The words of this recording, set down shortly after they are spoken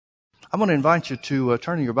I'm going to invite you to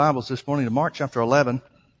turn in your Bibles this morning to Mark chapter 11.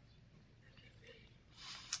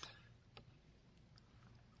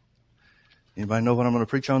 Anybody know what I'm going to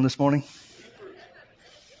preach on this morning?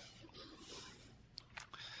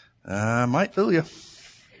 I might fool you.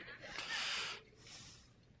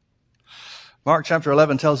 Mark chapter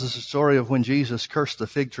 11 tells us the story of when Jesus cursed the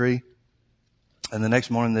fig tree. And the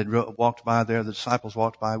next morning they walked by there, the disciples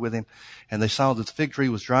walked by with him, and they saw that the fig tree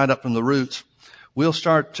was dried up from the roots. We'll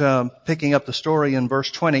start picking up the story in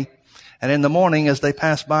verse 20. And in the morning, as they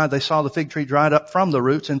passed by, they saw the fig tree dried up from the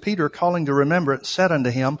roots. And Peter, calling to remembrance, said unto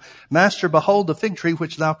him, Master, behold, the fig tree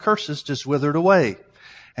which thou cursest is withered away.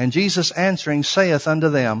 And Jesus answering saith unto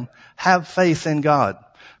them, Have faith in God.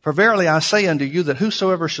 For verily I say unto you that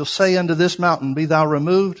whosoever shall say unto this mountain, Be thou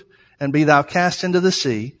removed, and be thou cast into the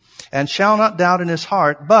sea, and shall not doubt in his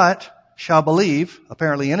heart, but shall believe,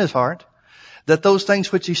 apparently in his heart, that those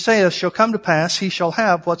things which he saith shall come to pass, he shall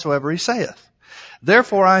have whatsoever he saith.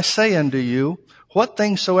 Therefore I say unto you, what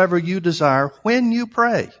things soever you desire, when you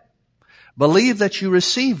pray, believe that you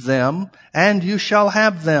receive them, and you shall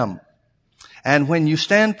have them. And when you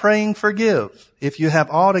stand praying, forgive, if you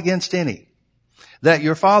have aught against any, that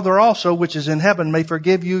your Father also, which is in heaven, may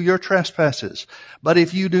forgive you your trespasses. But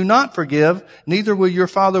if you do not forgive, neither will your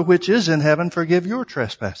Father which is in heaven forgive your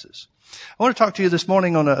trespasses. I want to talk to you this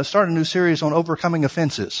morning on start a new series on overcoming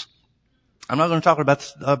offenses. I'm not going to talk about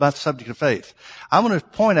the subject of faith. I'm going to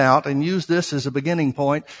point out and use this as a beginning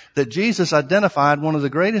point that Jesus identified one of the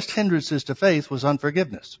greatest hindrances to faith was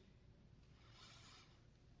unforgiveness.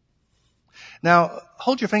 Now,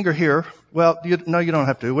 hold your finger here. Well, no, you don't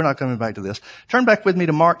have to. We're not coming back to this. Turn back with me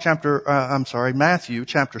to Matthew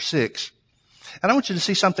chapter 6. And I want you to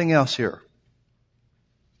see something else here.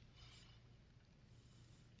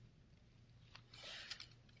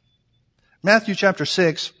 Matthew chapter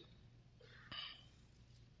 6,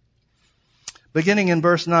 beginning in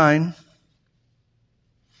verse 9,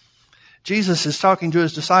 Jesus is talking to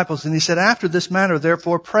his disciples, and he said, After this manner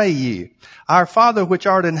therefore pray ye, Our Father which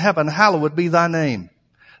art in heaven, hallowed be thy name.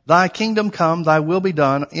 Thy kingdom come, thy will be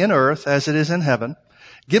done, in earth as it is in heaven.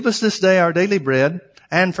 Give us this day our daily bread,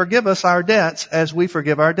 and forgive us our debts as we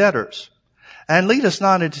forgive our debtors. And lead us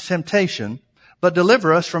not into temptation, but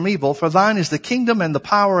deliver us from evil, for thine is the kingdom and the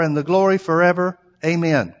power and the glory forever.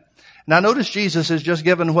 Amen. Now notice Jesus has just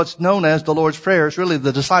given what's known as the Lord's Prayer. It's really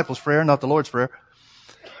the disciples' prayer, not the Lord's Prayer.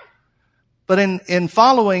 But in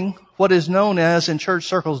following what is known as in church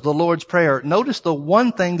circles the Lord's Prayer, notice the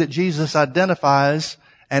one thing that Jesus identifies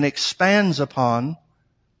and expands upon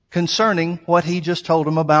concerning what he just told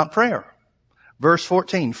them about prayer. Verse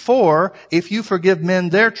 14, For if you forgive men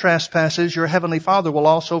their trespasses, your heavenly Father will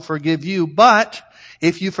also forgive you. But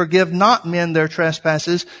if you forgive not men their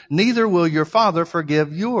trespasses, neither will your Father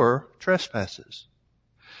forgive your trespasses.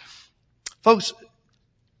 Folks,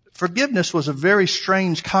 forgiveness was a very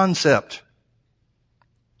strange concept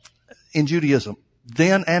in Judaism,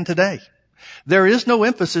 then and today. There is no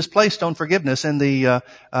emphasis placed on forgiveness in the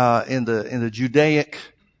Judaic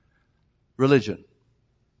religion.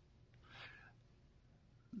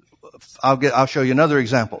 I'll show you another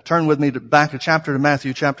example. Turn with me back to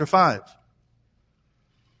Matthew chapter 5.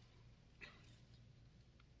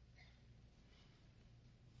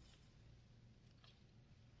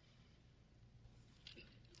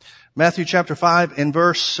 Matthew chapter 5 in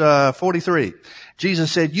verse 43.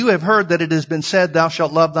 Jesus said, You have heard that it has been said, Thou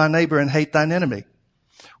shalt love thy neighbor and hate thine enemy.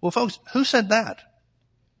 Well, folks, who said that?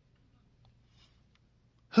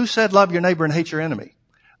 Who said love your neighbor and hate your enemy?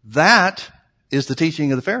 That is the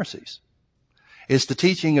teaching of the Pharisees. It's the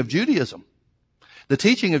teaching of Judaism. The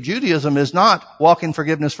teaching of Judaism is not walk in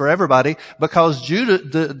forgiveness for everybody, because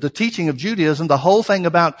the teaching of Judaism, the whole thing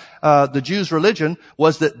about the Jews' religion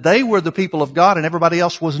was that they were the people of God and everybody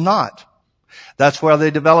else was not. That's where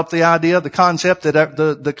they developed the idea, the concept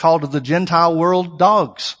that they called the Gentile world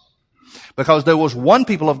dogs. Because there was one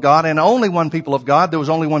people of God and only one people of God. There was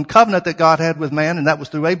only one covenant that God had with man, and that was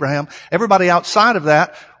through Abraham. Everybody outside of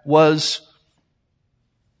that was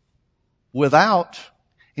without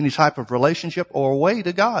any type of relationship or way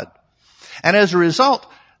to God. And as a result,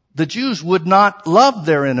 the Jews would not love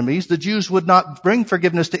their enemies. The Jews would not bring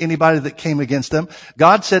forgiveness to anybody that came against them.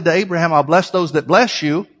 God said to Abraham, I'll bless those that bless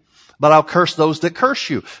you, but I'll curse those that curse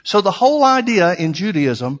you. So the whole idea in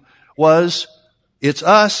Judaism was it's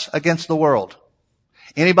us against the world.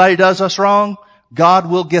 Anybody does us wrong, God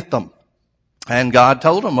will get them. And God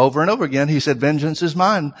told them over and over again, he said, Vengeance is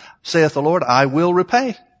mine, saith the Lord, I will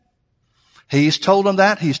repay. He's told them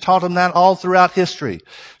that. He's taught them that all throughout history.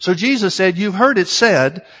 So Jesus said, You've heard it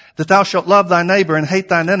said that thou shalt love thy neighbor and hate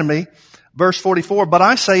thine enemy. Verse 44, But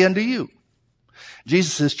I say unto you.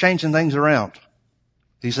 Jesus is changing things around.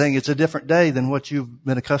 He's saying it's a different day than what you've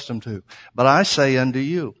been accustomed to. But I say unto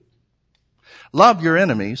you, love your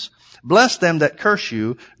enemies, bless them that curse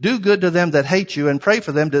you, do good to them that hate you, and pray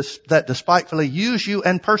for them that despitefully use you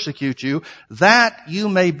and persecute you, that you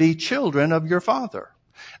may be children of your Father.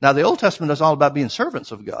 Now, the Old Testament is all about being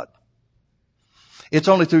servants of God. It's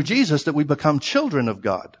only through Jesus that we become children of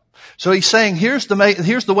God. So he's saying, here's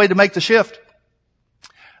the way to make the shift.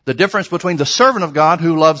 The difference between the servant of God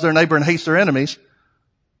who loves their neighbor and hates their enemies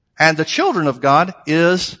and the children of God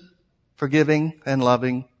is forgiving and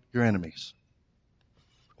loving your enemies.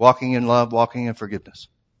 Walking in love, walking in forgiveness.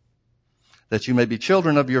 That you may be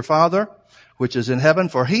children of your Father, which is in heaven,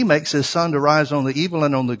 for he makes his sun to rise on the evil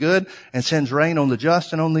and on the good, and sends rain on the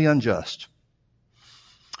just and on the unjust.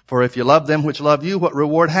 For if you love them which love you, what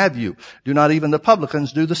reward have you? Do not even the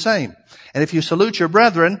publicans do the same? And if you salute your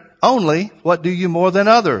brethren only, what do you more than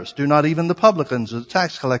others? Do not even the publicans or the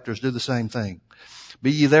tax collectors do the same thing?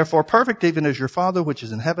 Be ye therefore perfect, even as your Father which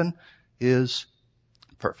is in heaven is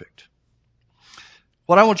perfect.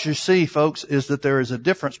 What I want you to see, folks, is that there is a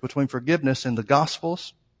difference between forgiveness in the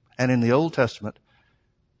Gospels and in the Old Testament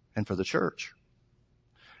and for the church.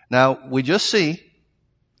 Now, we just see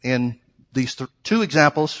in these two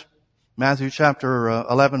examples, Matthew chapter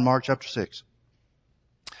 11, Mark chapter 6,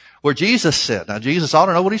 where Jesus said, now Jesus ought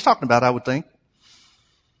to know what he's talking about, I would think.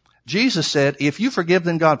 Jesus said, if you forgive,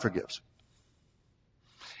 then God forgives.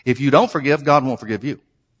 If you don't forgive, God won't forgive you.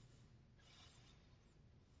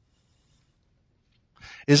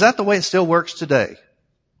 Is that the way it still works today?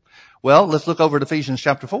 Well, let's look over at Ephesians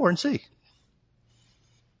chapter 4 and see.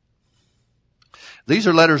 These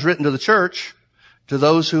are letters written to the church, to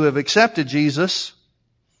those who have accepted Jesus'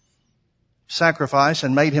 sacrifice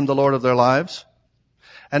and made him the Lord of their lives.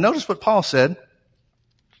 And notice what Paul said.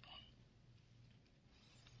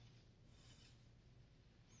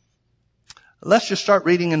 Let's just start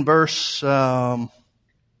reading in verse 29.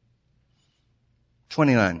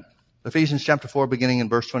 Ephesians chapter 4, beginning in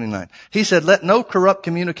verse 29. He said, let no corrupt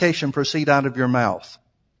communication proceed out of your mouth,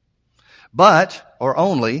 but, or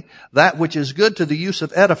only, that which is good to the use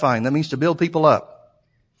of edifying. That means to build people up.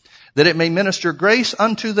 That it may minister grace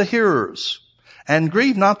unto the hearers. And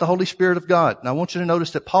grieve not the Holy Spirit of God. Now I want you to notice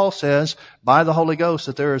that Paul says, by the Holy Ghost,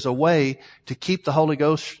 that there is a way to keep the Holy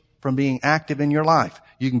Ghost from being active in your life.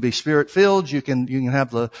 You can be Spirit-filled. You can have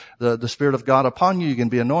the Spirit of God upon you. You can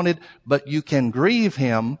be anointed. But you can grieve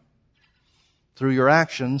Him through your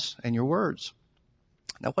actions and your words.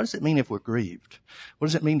 Now, what does it mean if we're grieved? What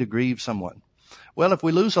does it mean to grieve someone? Well, if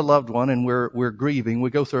we lose a loved one and we're grieving, we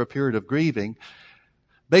go through a period of grieving,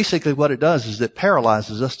 basically what it does is it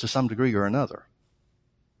paralyzes us to some degree or another.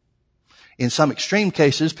 In some extreme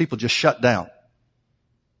cases, people just shut down.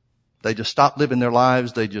 They just stop living their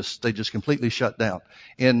lives. They just completely shut down.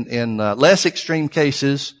 In less extreme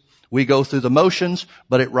cases, we go through the motions,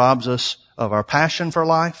 but it robs us of our passion for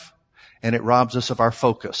life and it robs us of our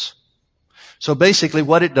focus. So basically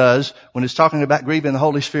what it does when it's talking about grieving the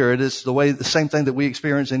Holy Spirit is the same thing that we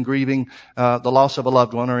experience in grieving the loss of a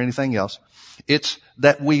loved one or anything else. It's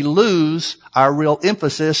that we lose our real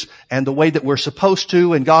emphasis and the way that we're supposed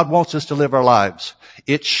to and God wants us to live our lives.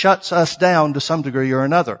 It shuts us down to some degree or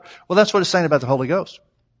another. Well, that's what it's saying about the Holy Ghost.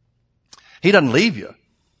 He doesn't leave you,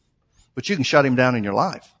 but you can shut Him down in your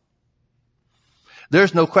life.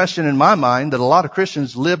 There's no question in my mind that a lot of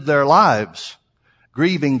Christians live their lives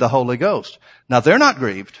grieving the Holy Ghost. Now, they're not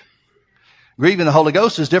grieved. Grieving the Holy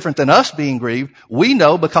Ghost is different than us being grieved. We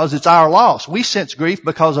know because it's our loss. We sense grief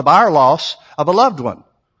because of our loss of a loved one.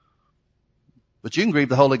 But you can grieve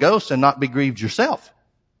the Holy Ghost and not be grieved yourself.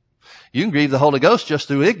 You can grieve the Holy Ghost just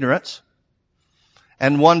through ignorance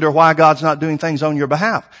and wonder why God's not doing things on your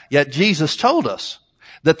behalf. Yet Jesus told us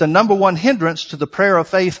that the number one hindrance to the prayer of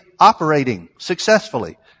faith operating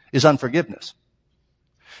successfully is unforgiveness.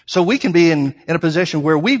 So we can be in a position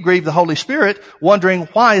where we grieve the Holy Spirit wondering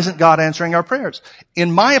why isn't God answering our prayers.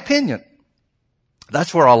 In my opinion,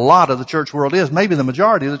 that's where a lot of the church world is, maybe the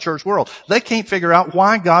majority of the church world. They can't figure out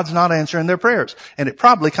why God's not answering their prayers. And it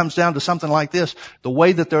probably comes down to something like this, the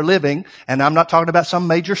way that they're living. And I'm not talking about some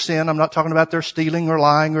major sin. I'm not talking about their stealing or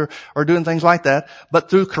lying or doing things like that. But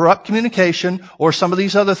through corrupt communication or some of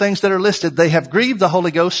these other things that are listed, they have grieved the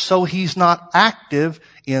Holy Ghost so He's not active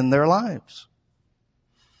in their lives.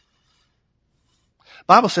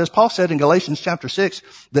 Bible says, Paul said in Galatians chapter 6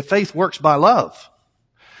 that faith works by love.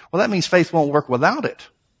 Well, that means faith won't work without it.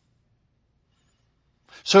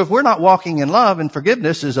 So if we're not walking in love, and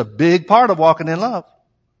forgiveness is a big part of walking in love.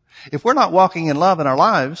 If we're not walking in love in our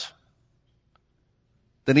lives,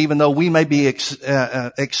 then even though we may be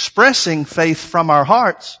expressing faith from our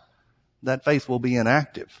hearts, that faith will be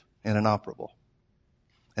inactive and inoperable.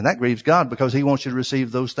 And that grieves God because He wants you to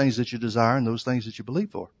receive those things that you desire and those things that you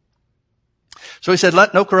believe for. So He said,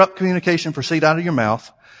 let no corrupt communication proceed out of your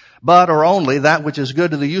mouth, but or only that which is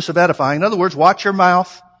good to the use of edifying. In other words, watch your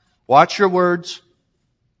mouth, watch your words,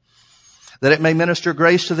 that it may minister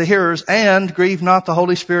grace to the hearers, and grieve not the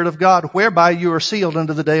Holy Spirit of God, whereby you are sealed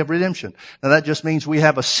unto the day of redemption. Now that just means we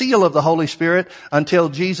have a seal of the Holy Spirit until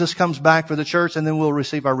Jesus comes back for the church, and then we'll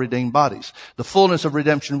receive our redeemed bodies. The fullness of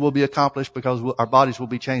redemption will be accomplished because our bodies will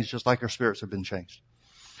be changed just like our spirits have been changed.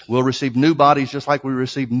 We'll receive new bodies just like we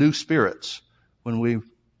received new spirits when we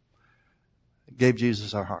gave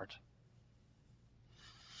Jesus our heart.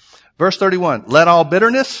 Verse 31, let all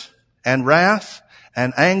bitterness and wrath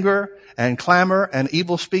and anger and clamor and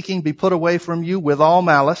evil speaking be put away from you with all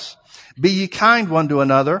malice. Be ye kind one to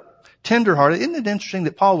another, tenderhearted. Isn't it interesting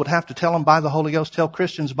that Paul would have to tell them by the Holy Ghost, tell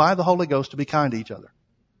Christians by the Holy Ghost to be kind to each other?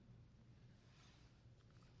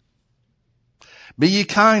 Be ye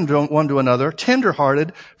kind one to another,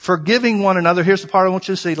 tenderhearted, forgiving one another. Here's the part I want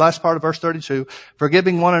you to see, last part of verse 32.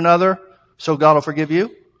 Forgiving one another, so God will forgive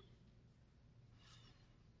you?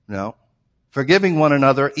 No. Forgiving one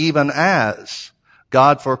another even as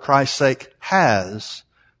God, for Christ's sake, has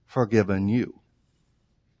forgiven you.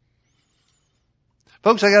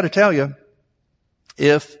 Folks, I got to tell you,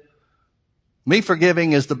 if me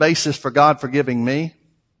forgiving is the basis for God forgiving me,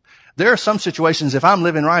 there are some situations, if I'm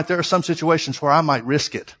living right, there are some situations where I might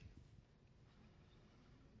risk it.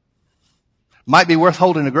 Might be worth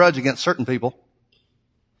holding a grudge against certain people.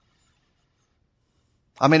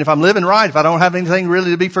 I mean, if I'm living right, if I don't have anything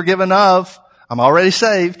really to be forgiven of, I'm already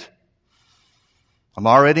saved. I'm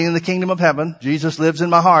already in the kingdom of heaven. Jesus lives in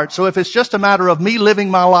my heart. So if it's just a matter of me living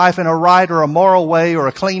my life in a right or a moral way or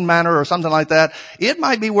a clean manner or something like that, it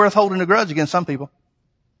might be worth holding a grudge against some people.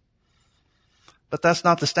 But that's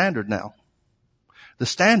not the standard now. The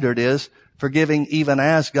standard is forgiving even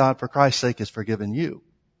as God for Christ's sake has forgiven you.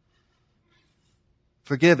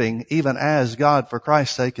 Forgiving even as God for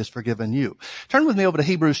Christ's sake has forgiven you. Turn with me over to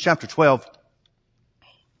Hebrews chapter 12.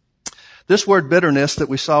 This word bitterness that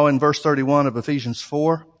we saw in verse 31 of Ephesians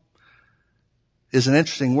 4 is an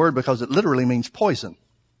interesting word because it literally means poison.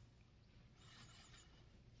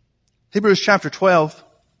 Hebrews chapter 12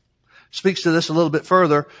 speaks to this a little bit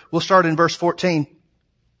further. We'll start in verse 14.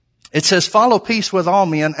 It says, follow peace with all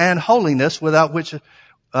men and holiness, without which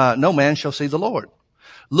no man shall see the Lord.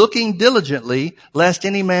 Looking diligently, lest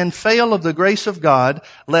any man fail of the grace of God,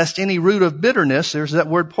 lest any root of bitterness, there's that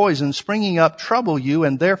word poison, springing up trouble you,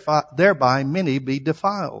 and thereby many be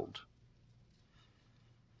defiled.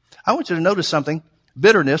 I want you to notice something.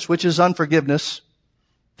 Bitterness, which is unforgiveness,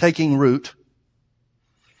 taking root,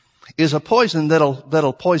 is a poison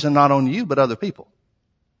that'll poison not only you, but other people.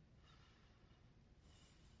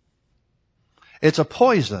 It's a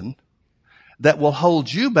poison that will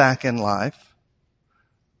hold you back in life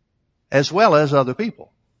as well as other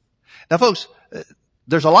people. Now, folks,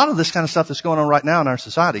 there's a lot of this kind of stuff that's going on right now in our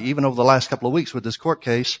society, even over the last couple of weeks with this court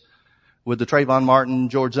case with the Trayvon Martin,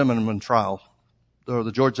 George Zimmerman trial, or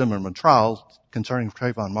the George Zimmerman trial concerning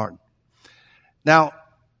Trayvon Martin. Now,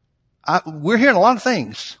 we're hearing a lot of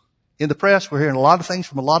things in the press. We're hearing a lot of things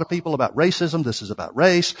from a lot of people about racism. This is about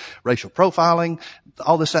race, racial profiling,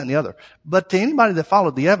 all this, that, and the other. But to anybody that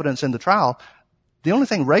followed the evidence in the trial, the only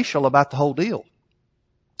thing racial about the whole deal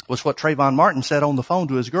was what Trayvon Martin said on the phone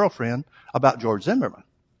to his girlfriend about George Zimmerman.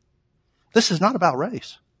 This is not about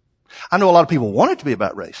race. I know a lot of people want it to be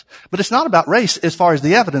about race, but it's not about race as far as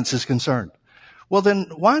the evidence is concerned. Well, then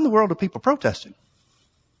why in the world are people protesting?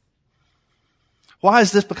 Why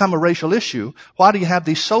has this become a racial issue? Why do you have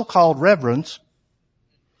these so-called reverends?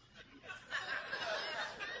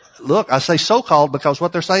 Look, I say so-called because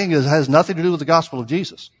what they're saying has nothing to do with the gospel of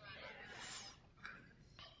Jesus.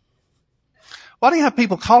 Why do you have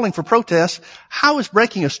people calling for protests? How is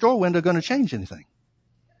breaking a store window going to change anything?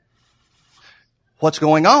 What's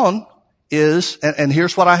going on is, and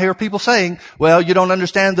here's what I hear people saying, well, you don't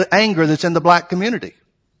understand the anger that's in the black community.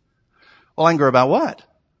 Well, anger about what?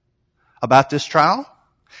 About this trial?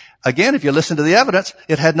 Again, if you listen to the evidence,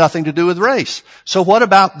 it had nothing to do with race. So what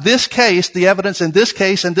about this case, the evidence in this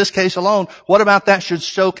case and this case alone, what about that should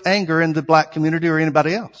stoke anger in the black community or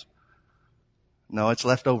anybody else? No, it's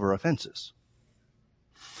leftover offenses.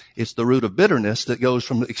 It's the root of bitterness that goes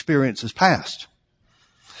from experiences past.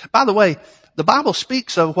 By the way, the Bible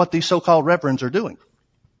speaks of what these so-called reverends are doing.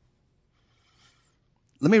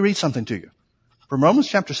 Let me read something to you from Romans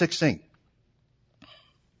chapter 16.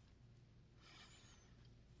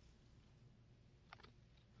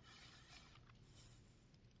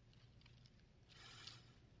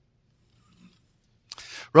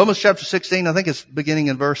 Romans chapter 16, I think it's beginning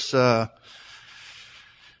in verse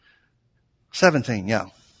 17, yeah.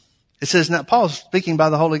 It says, now Paul's speaking by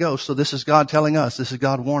the Holy Ghost, so this is God telling us, this is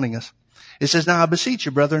God warning us. It says, now I beseech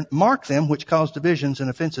you, brethren, mark them which cause divisions and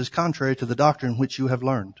offenses contrary to the doctrine which you have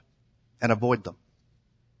learned, and avoid them.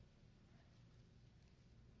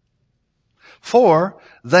 For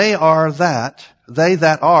they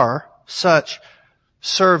that are such,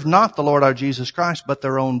 serve not the Lord our Jesus Christ, but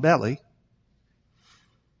their own belly,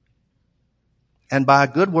 and by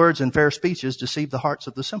good words and fair speeches deceive the hearts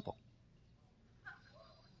of the simple.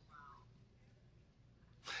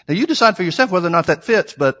 Now you decide for yourself whether or not that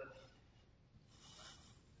fits, but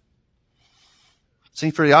it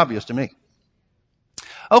seems pretty obvious to me.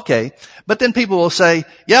 Okay, but then people will say,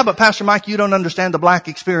 yeah, but Pastor Mike, you don't understand the black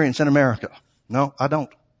experience in America. No, I don't.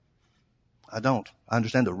 I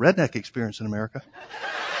understand the redneck experience in America.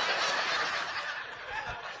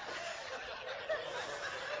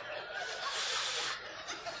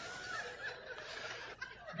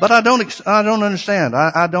 But I don't understand.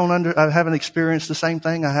 I haven't experienced the same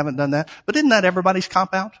thing. I haven't done that. But isn't that everybody's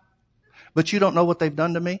cop-out? But you don't know what they've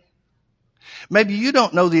done to me? Maybe you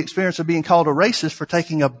don't know the experience of being called a racist for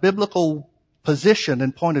taking a biblical position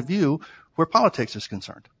and point of view where politics is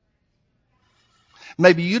concerned.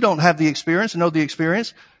 Maybe you don't have the experience, know the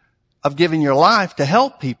experience of giving your life to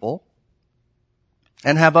help people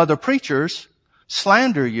and have other preachers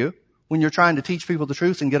slander you when you're trying to teach people the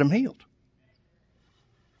truth and get them healed.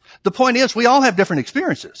 The point is, we all have different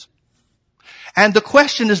experiences. And the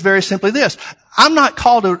question is very simply this. I'm not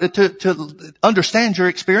called to understand your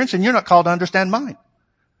experience, and you're not called to understand mine.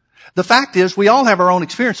 The fact is, we all have our own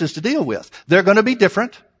experiences to deal with. They're going to be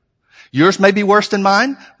different. Yours may be worse than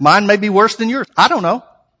mine. Mine may be worse than yours. I don't know.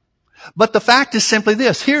 But the fact is simply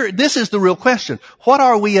this. This is the real question. What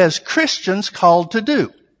are we as Christians called to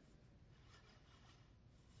do?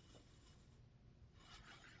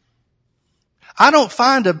 I don't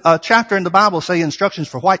find a chapter in the Bible say instructions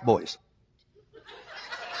for white boys.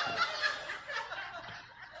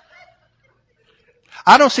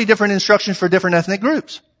 I don't see different instructions for different ethnic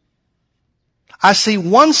groups. I see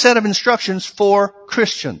one set of instructions for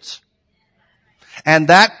Christians. And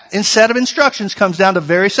that set of instructions comes down to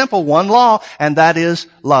very simple, one law, and that is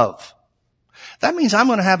love. That means I'm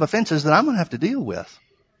going to have offenses that I'm going to have to deal with.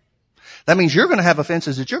 That means you're going to have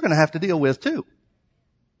offenses that you're going to have to deal with too.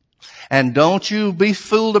 And don't you be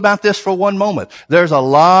fooled about this for one moment. There's a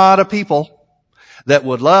lot of people that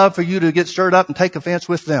would love for you to get stirred up and take offense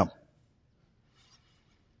with them.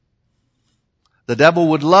 The devil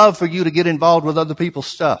would love for you to get involved with other people's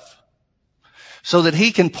stuff so that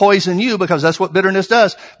he can poison you, because that's what bitterness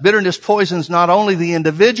does. Bitterness poisons not only the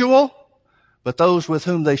individual, but those with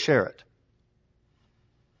whom they share it.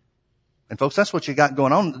 And folks, that's what you got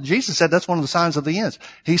going on. Jesus said that's one of the signs of the ends.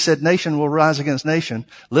 He said nation will rise against nation.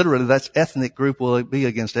 Literally, that's ethnic group will be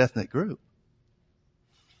against ethnic group.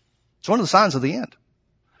 It's one of the signs of the end.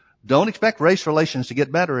 Don't expect race relations to get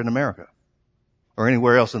better in America or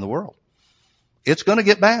anywhere else in the world. It's going to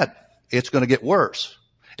get bad. It's going to get worse.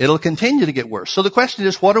 It'll continue to get worse. So the question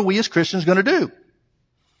is, what are we as Christians going to do?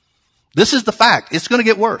 This is the fact. It's going to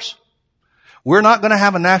get worse. We're not going to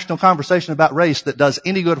have a national conversation about race that does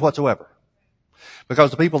any good whatsoever. Because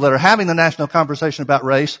the people that are having the national conversation about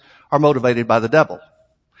race are motivated by the devil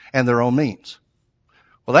and their own means.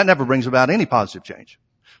 Well, that never brings about any positive change.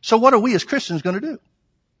 So what are we as Christians going to do?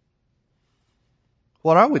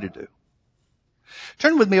 What are we to do?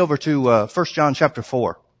 Turn with me over to 1 John chapter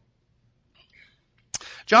 4.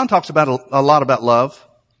 John talks about a lot about love.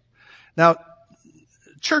 Now,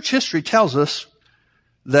 church history tells us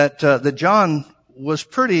that John was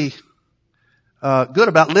pretty good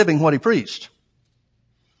about living what he preached.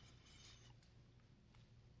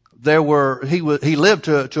 He lived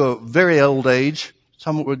to a very old age.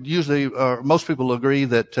 Some would most people agree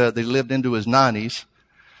that they lived into his 90s.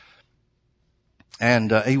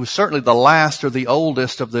 And he was certainly the last or the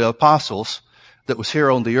oldest of the apostles that was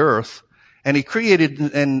here on the earth. And he created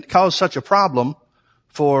and caused such a problem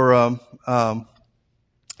for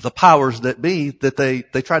the powers that be that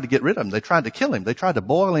they tried to get rid of him. They tried to kill him. They tried to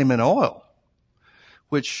boil him in oil,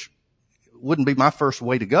 which wouldn't be my first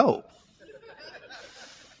way to go.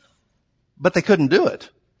 But they couldn't do it.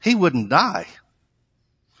 He wouldn't die.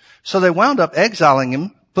 So they wound up exiling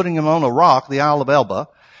him, putting him on a rock, the Isle of Elba.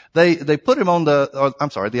 They put him on the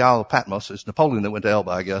Isle of Patmos. It's Napoleon that went to Elba,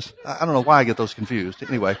 I guess. I don't know why I get those confused.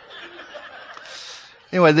 Anyway,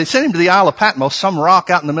 they sent him to the Isle of Patmos, some rock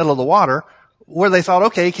out in the middle of the water, where they thought,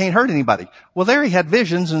 okay, he can't hurt anybody. Well, there he had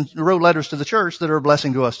visions and wrote letters to the church that are a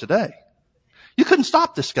blessing to us today. You couldn't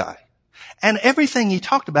stop this guy. And everything he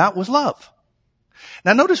talked about was love.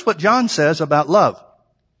 Now notice what John says about love.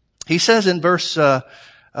 He says in verse, let's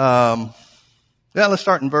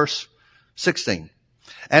start in verse 16.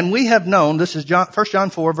 And we have known, this is 1 John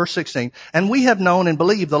 4, verse 16, and we have known and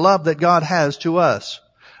believed the love that God has to us.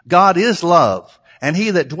 God is love, and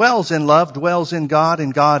he that dwells in love dwells in God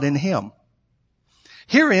and God in him.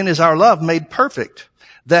 Herein is our love made perfect,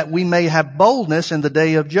 that we may have boldness in the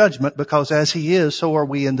day of judgment, because as he is, so are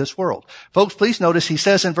we in this world. Folks, please notice he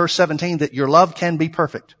says in verse 17 that your love can be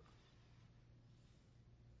perfect.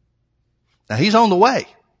 Now he's on the way.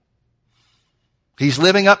 He's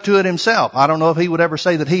living up to it himself. I don't know if he would ever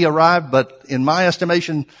say that he arrived, but in my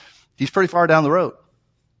estimation, he's pretty far down the road.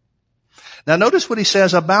 Now notice what he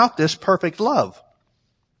says about this perfect love.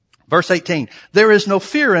 Verse 18, there is no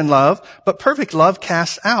fear in love, but perfect love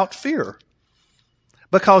casts out fear.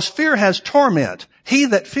 Because fear has torment. He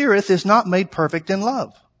that feareth is not made perfect in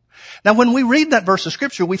love. Now when we read that verse of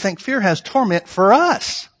scripture, we think fear has torment for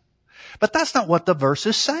us. But that's not what the verse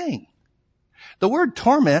is saying. The word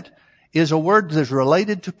torment is a word that is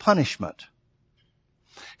related to punishment.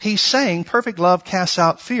 He's saying perfect love casts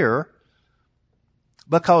out fear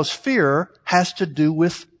because fear has to do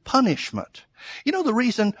with punishment. You know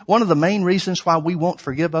one of the main reasons why we won't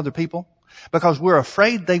forgive other people? Because we're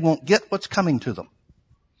afraid they won't get what's coming to them.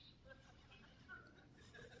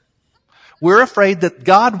 We're afraid that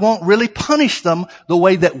God won't really punish them the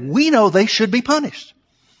way that we know they should be punished.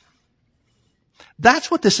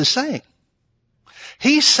 That's what this is saying.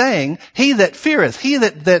 He's saying, he that feareth, he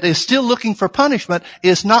that is still looking for punishment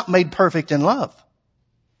is not made perfect in love.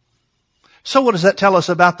 So what does that tell us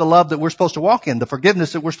about the love that we're supposed to walk in, the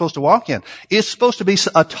forgiveness that we're supposed to walk in? It's supposed to be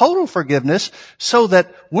a total forgiveness so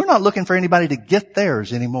that we're not looking for anybody to get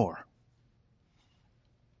theirs anymore.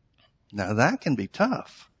 Now that can be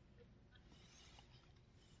tough.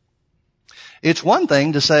 It's one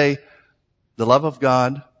thing to say, the love of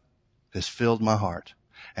God has filled my heart.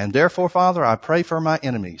 And therefore, Father, I pray for my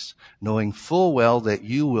enemies, knowing full well that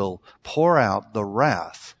you will pour out the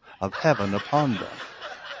wrath of heaven upon them.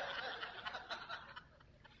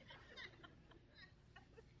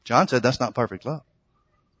 John said that's not perfect love.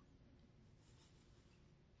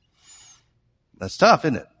 That's tough,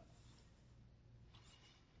 isn't it?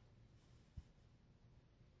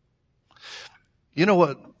 You know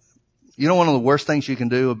what? You know one of the worst things you can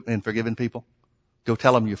do in forgiving people? Go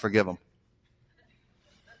tell them you forgive them.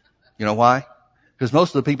 You know why? Because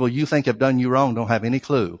most of the people you think have done you wrong don't have any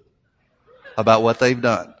clue about what they've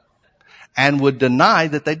done and would deny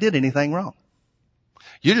that they did anything wrong.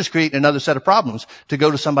 You just create another set of problems to go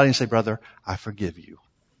to somebody and say, brother, I forgive you.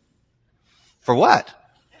 For what?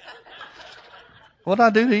 What did I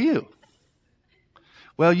do to you?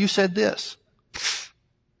 Well, you said this.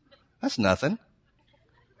 That's nothing.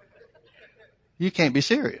 You can't be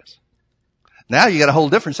serious. Now you got a whole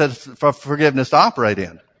different set of forgiveness to operate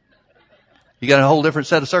in. You got a whole different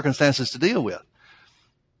set of circumstances to deal with.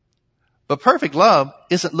 But perfect love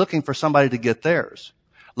isn't looking for somebody to get theirs.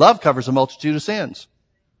 Love covers a multitude of sins.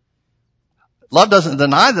 Love doesn't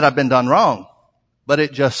deny that I've been done wrong, but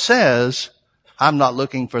it just says I'm not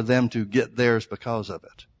looking for them to get theirs because of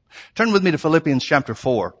it. Turn with me to Philippians chapter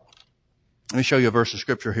 4. Let me show you a verse of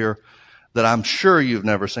scripture here that I'm sure you've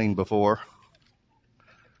never seen before.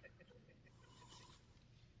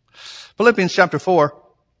 Philippians chapter 4.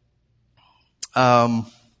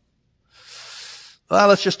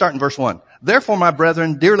 Let's just start in verse 1. Therefore, my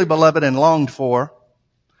brethren, dearly beloved and longed for,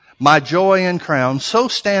 my joy and crown, so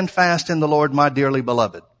stand fast in the Lord, my dearly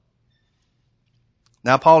beloved.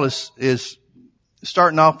 Now, Paul is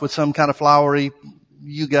starting off with some kind of flowery,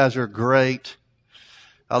 you guys are great.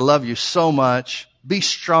 I love you so much. Be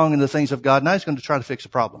strong in the things of God. Now he's going to try to fix a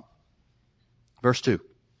problem. Verse 2.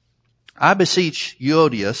 I beseech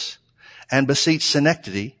Euodias and beseech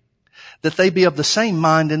Synecdoche, that they be of the same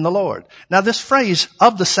mind in the Lord. Now this phrase,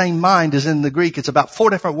 of the same mind, is in the Greek. It's about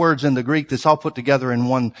 4 different words in the Greek that's all put together in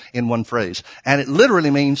one phrase. And it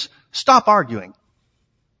literally means, stop arguing.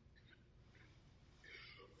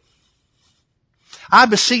 I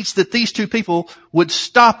beseech that these two people would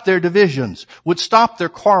stop their divisions, would stop their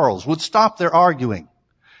quarrels, would stop their arguing.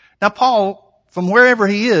 Now Paul, from wherever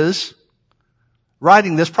he is,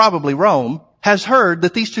 writing this, probably Rome, has heard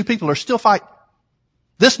that these two people are still fighting.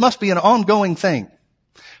 This must be an ongoing thing.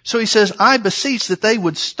 So he says, I beseech that they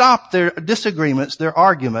would stop their disagreements, their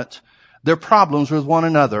arguments, their problems with one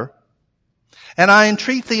another. And I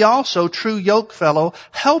entreat thee also, true yokefellow,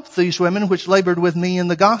 help these women which labored with me in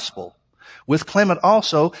the gospel, with Clement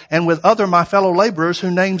also, and with other my fellow laborers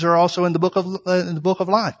whose names are also in the book of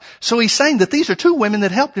life. So he's saying that these are two women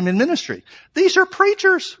that helped him in ministry. These are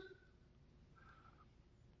preachers.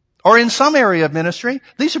 Or in some area of ministry,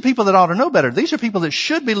 these are people that ought to know better. These are people that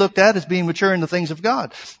should be looked at as being mature in the things of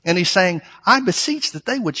God. And he's saying, I beseech that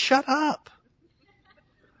they would shut up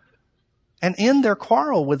and end their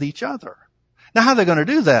quarrel with each other. Now, how are they going to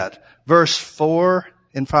do that? Verse 4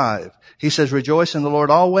 and 5. He says, rejoice in the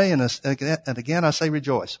Lord always, and again I say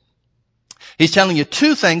rejoice. He's telling you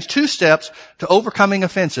two things, two steps to overcoming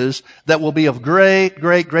offenses that will be of great,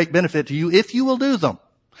 great, great benefit to you if you will do them.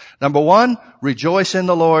 Number one, rejoice in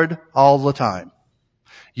the Lord all the time.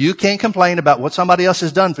 You can't complain about what somebody else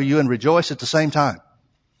has done for you and rejoice at the same time.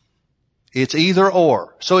 It's either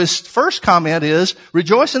or. So his first comment is,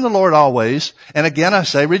 rejoice in the Lord always, and again I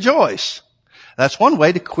say rejoice. That's one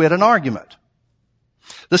way to quit an argument.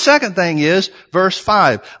 The second thing is, verse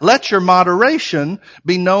 5, let your moderation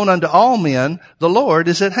be known unto all men, the Lord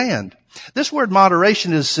is at hand. This word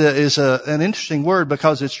moderation is an interesting word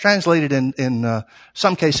because it's translated in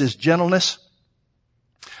some cases gentleness.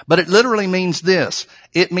 But it literally means this.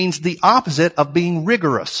 It means the opposite of being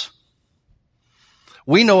rigorous.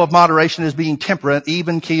 We know of moderation as being temperate,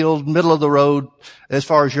 even-keeled, middle of the road as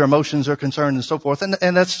far as your emotions are concerned and so forth.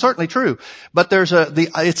 And that's certainly true. But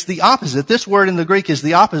it's the opposite. This word in the Greek is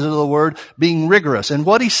the opposite of the word being rigorous. And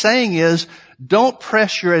what he's saying is, don't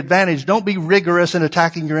press your advantage. Don't be rigorous in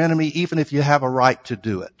attacking your enemy even if you have a right to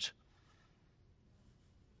do it.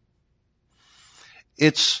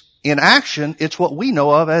 In action, it's what we know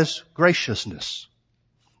of as graciousness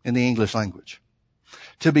in the English language.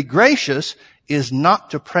 To be gracious is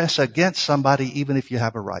not to press against somebody even if you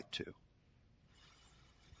have a right to.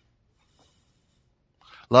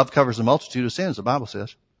 Love covers a multitude of sins, the Bible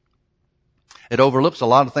says. It overlooks a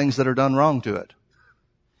lot of things that are done wrong to it.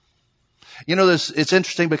 You know, it's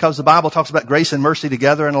interesting because the Bible talks about grace and mercy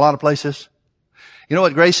together in a lot of places. You know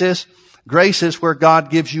what grace is? Grace is where God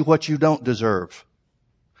gives you what you don't deserve.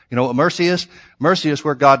 You know what mercy is? Mercy is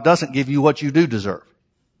where God doesn't give you what you do deserve.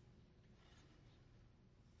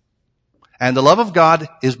 And the love of God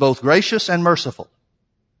is both gracious and merciful.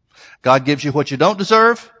 God gives you what you don't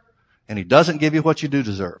deserve, and He doesn't give you what you do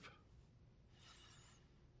deserve.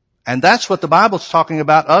 And that's what the Bible's talking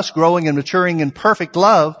about, us growing and maturing in perfect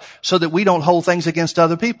love so that we don't hold things against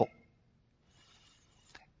other people.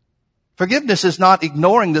 Forgiveness is not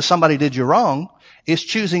ignoring that somebody did you wrong. It's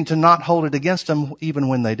choosing to not hold it against them even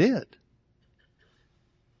when they did.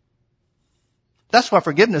 That's why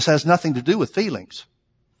forgiveness has nothing to do with feelings.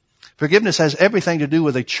 Forgiveness has everything to do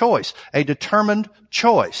with a choice, a determined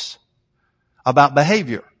choice about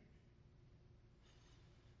behavior.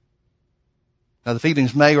 Now, the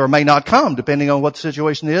feelings may or may not come depending on what the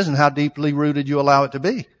situation is and how deeply rooted you allow it to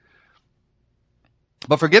be.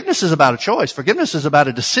 But forgiveness is about a choice. Forgiveness is about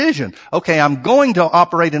a decision. Okay, I'm going to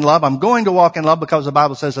operate in love. I'm going to walk in love because the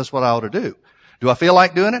Bible says that's what I ought to do. Do I feel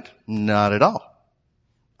like doing it? Not at all.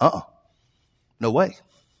 No way.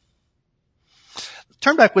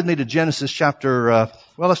 Turn back with me to Genesis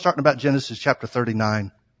let's start about Genesis chapter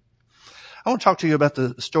 39. I want to talk to you about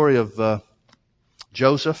the story of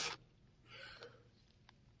Joseph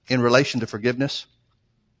in relation to forgiveness.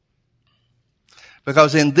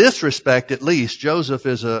 Because in this respect, at least, Joseph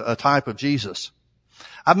is a type of Jesus.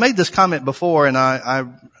 I've made this comment before, and I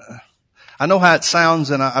know how it sounds,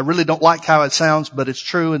 and I really don't like how it sounds, but it's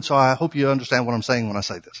true, and so I hope you understand what I'm saying when I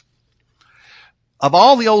say this. Of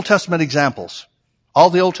all the Old Testament examples, all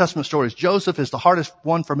the Old Testament stories, Joseph is the hardest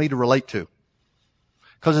one for me to relate to.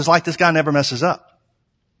 Because it's like this guy never messes up.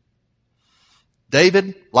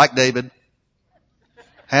 David, like David.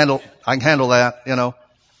 I can handle that,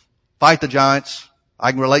 Fight the giants.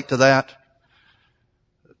 I can relate to that.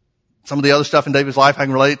 Some of the other stuff in David's life, I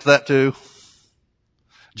can relate to that too.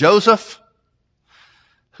 Joseph,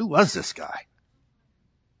 who was this guy?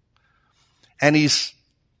 And he's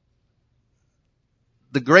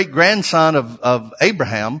the great-grandson of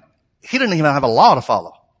Abraham. He didn't even have a law to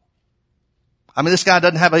follow. I mean, this guy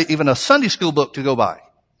doesn't have even a Sunday school book to go by.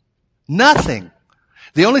 Nothing.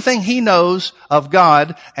 The only thing he knows of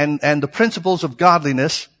God and the principles of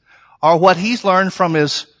godliness are what he's learned from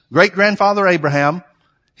his great-grandfather Abraham,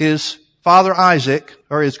 his father Isaac,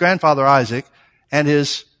 or his grandfather Isaac, and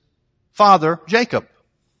his father Jacob.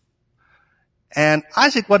 And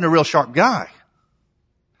Isaac wasn't a real sharp guy.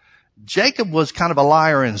 Jacob was kind of a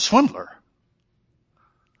liar and swindler.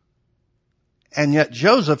 And yet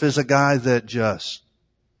Joseph is a guy that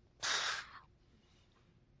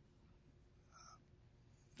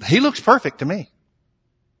he looks perfect to me.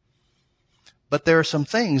 But there are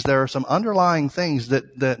some underlying things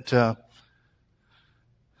that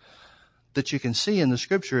you can see in the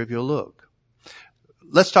scripture if you look.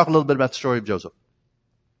 Let's talk a little bit about the story of Joseph.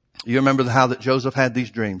 You remember how that Joseph had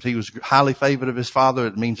these dreams. He was highly favored of his father.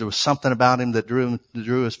 It means there was something about him that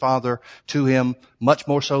drew his father to him, much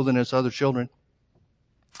more so than his other children.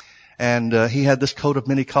 And he had this coat of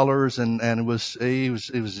many colors, and he was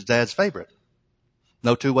his dad's favorite.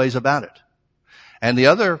 No two ways about it. And the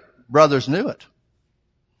other brothers knew it.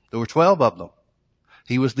 There were 12 of them.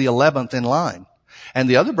 He was the 11th in line. And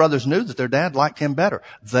the other brothers knew that their dad liked him better.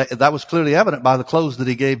 That was clearly evident by the clothes that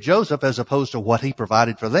he gave Joseph as opposed to what he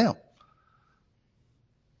provided for them.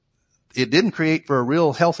 It didn't create for a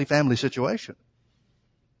real healthy family situation.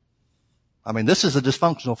 I mean, this is a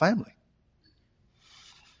dysfunctional family.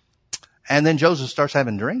 And then Joseph starts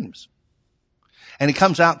having dreams. And he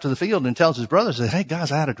comes out to the field and tells his brothers that, hey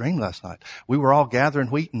guys, I had a dream last night. We were all gathering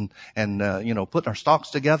wheat and putting our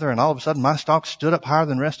stalks together, and all of a sudden my stalk stood up higher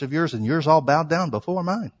than the rest of yours, and yours all bowed down before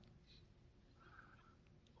mine.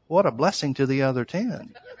 What a blessing to the other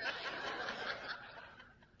 10.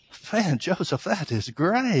 Man, Joseph, that is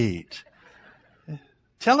great.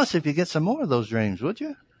 Tell us if you get some more of those dreams, would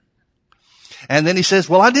you? And then he says,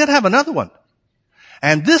 well, I did have another one.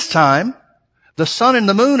 And this time, the sun and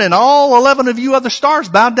the moon and all 11 of you other stars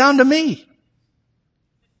bowed down to me.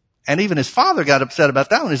 And even his father got upset about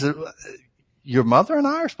that one. He said, your mother and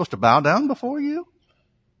I are supposed to bow down before you?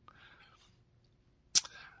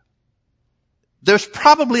 There's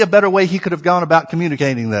probably a better way he could have gone about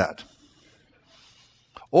communicating that.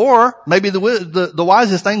 Or maybe the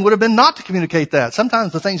wisest thing would have been not to communicate that.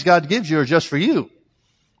 Sometimes the things God gives you are just for you,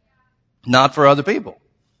 not for other people.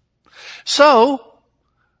 So,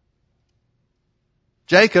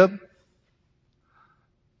 Jacob,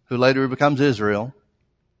 who later becomes Israel,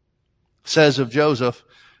 says of Joseph,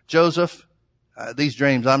 these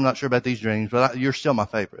dreams, I'm not sure about these dreams, but you're still my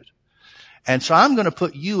favorite. And so I'm going to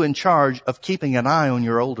put you in charge of keeping an eye on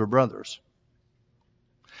your older brothers.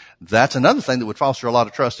 That's another thing that would foster a lot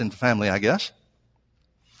of trust in the family, I guess.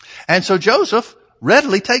 And so Joseph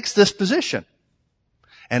readily takes this position.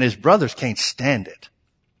 And his brothers can't stand it.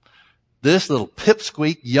 This little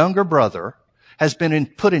pipsqueak younger brother has been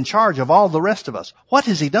put in charge of all the rest of us. What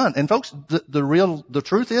has he done? And folks, the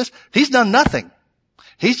truth is, he's done nothing.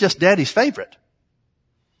 He's just daddy's favorite.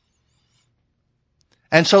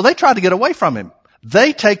 And so they try to get away from him.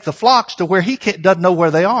 They take the flocks to where he doesn't know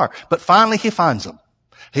where they are. But finally he finds them.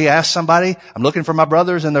 He asks somebody, I'm looking for my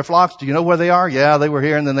brothers and their flocks. Do you know where they are? Yeah, they were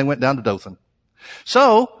here, and then they went down to Dothan.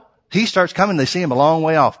 So he starts coming. They see him a long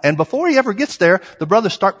way off. And before he ever gets there, the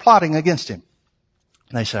brothers start plotting against him.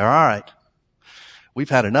 And they say, all right, we've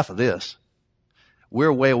had enough of this.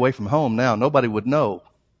 We're way away from home now. Nobody would know.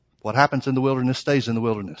 What happens in the wilderness stays in the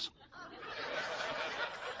wilderness.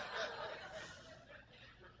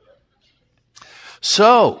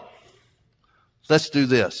 So, let's do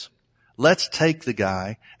this. Let's take the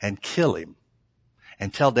guy and kill him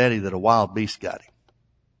and tell Daddy that a wild beast got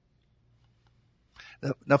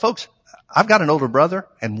him. Now folks, I've got an older brother,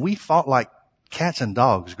 and we fought like cats and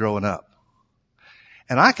dogs growing up.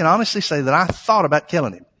 And I can honestly say that I thought about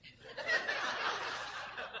killing him.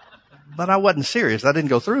 But I wasn't serious. I didn't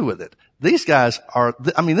go through with it. These guys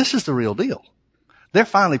this is the real deal. They're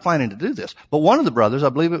finally planning to do this. But one of the brothers, I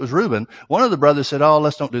believe it was Reuben, one of the brothers said, oh,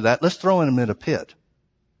 let's don't do that. Let's throw him in a pit.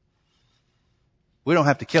 We don't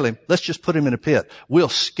have to kill him. Let's just put him in a pit. We'll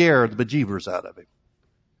scare the bejeebers out of him.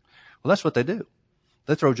 Well, that's what they do.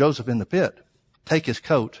 They throw Joseph in the pit, take his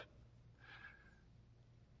coat,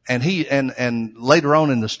 and later on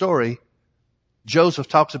in the story, Joseph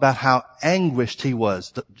talks about how anguished he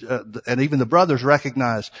was. And even the brothers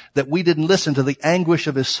recognize that we didn't listen to the anguish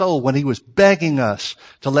of his soul when he was begging us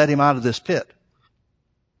to let him out of this pit.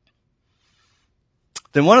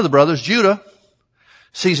 Then one of the brothers, Judah,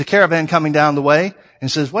 sees a caravan coming down the way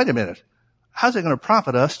and says, wait a minute, how's it going to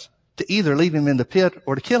profit us to either leave him in the pit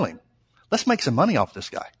or to kill him? Let's make some money off this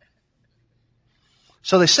guy.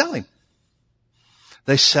 So they sell him.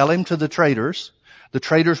 They sell him to the traders. The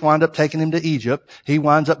traders wind up taking him to Egypt. He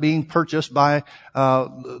winds up being purchased by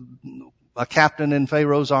a captain in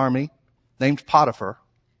Pharaoh's army named Potiphar.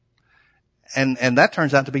 And that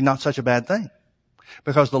turns out to be not such a bad thing,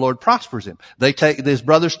 because the Lord prospers him. His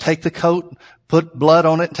brothers take the coat, put blood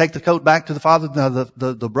on it, and take the coat back to the father. Now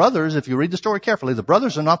the brothers, if you read the story carefully, the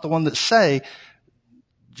brothers are not the one that say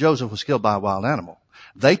Joseph was killed by a wild animal.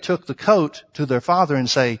 They took the coat to their father and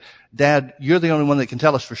say, Dad, you're the only one that can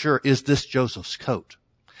tell us for sure, is this Joseph's coat?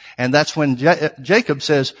 And that's when Jacob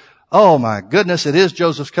says, oh my goodness, it is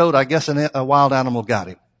Joseph's coat. I guess a wild animal got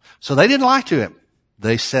him. So they didn't lie to him.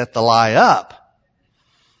 They set the lie up.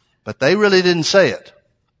 But they really didn't say it.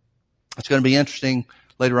 It's going to be interesting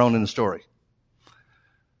later on in the story.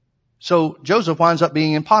 So Joseph winds up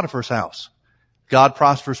being in Potiphar's house. God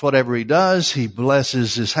prospers whatever he does. He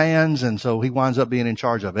blesses his hands. And so he winds up being in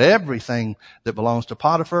charge of everything that belongs to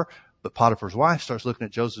Potiphar. But Potiphar's wife starts looking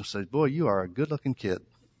at Joseph and says, boy, you are a good looking kid.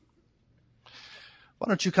 Why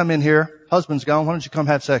don't you come in here? Husband's gone. Why don't you come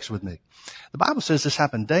have sex with me? The Bible says this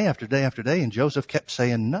happened day after day after day, and Joseph kept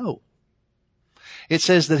saying no. It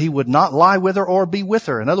says that he would not lie with her or be with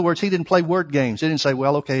her. In other words, he didn't play word games. He didn't say,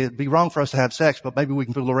 well, okay, it'd be wrong for us to have sex, but maybe we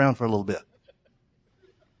can fool around for a little bit.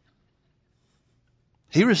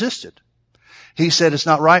 He resisted. He said, it's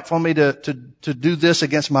not right for me to do this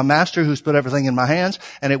against my master who's put everything in my hands,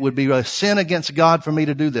 and it would be a sin against God for me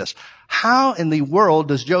to do this. How in the world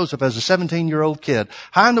does Joseph, as a 17-year-old kid,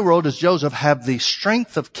 how in the world does Joseph have the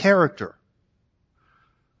strength of character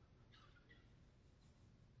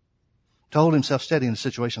to hold himself steady in a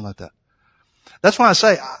situation like that? That's why I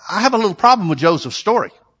say I have a little problem with Joseph's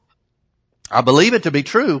story. I believe it to be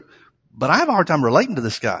true, but I have a hard time relating to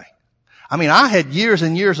this guy. I mean, I had years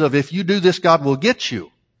and years of, if you do this, God will get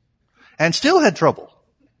you, and still had trouble.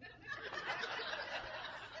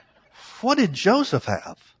 What did Joseph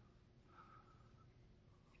have?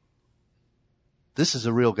 This is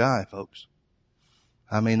a real guy, folks.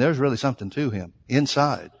 I mean, there's really something to him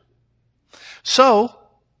inside. So,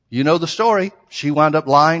 you know the story. She wound up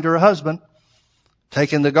lying to her husband,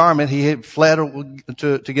 taking the garment. He had fled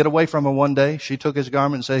to get away from her one day. She took his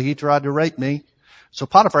garment and said, he tried to rape me. So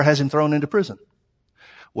Potiphar has him thrown into prison.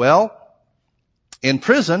 Well, in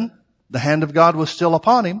prison, the hand of God was still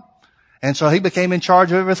upon him. And so he became in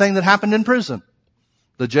charge of everything that happened in prison.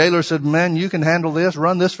 The jailer said, man, you can handle this.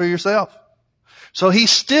 Run this for yourself. So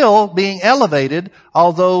he's still being elevated,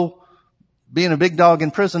 although being a big dog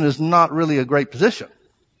in prison is not really a great position.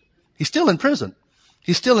 He's still in prison.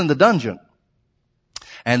 He's still in the dungeon.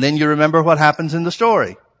 And then you remember what happens in the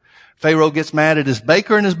story. Pharaoh gets mad at his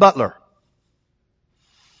baker and his butler.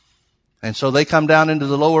 And so they come down into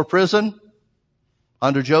the lower prison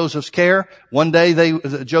under Joseph's care. One day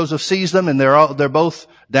Joseph sees them and they're both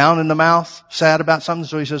down in the mouth, sad about something.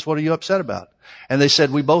 So he says, what are you upset about? And they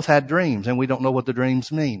said, we both had dreams and we don't know what the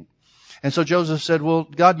dreams mean. And so Joseph said, well,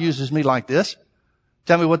 God uses me like this.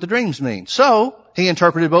 Tell me what the dreams mean. So he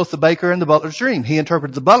interpreted both the baker and the butler's dream. He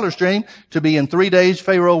interpreted the butler's dream to be in 3 days,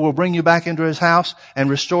 Pharaoh will bring you back into his house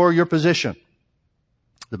and restore your position.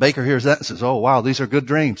 The baker hears that and says, oh, wow, these are good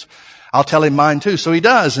dreams. I'll tell him mine too. So he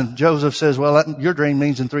does. And Joseph says, well, your dream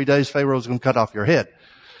means in 3 days, Pharaoh's going to cut off your head.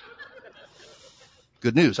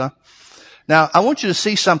 Good news, huh? Now, I want you to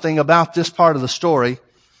see something about this part of the story.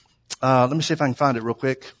 Let me see if I can find it real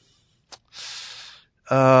quick.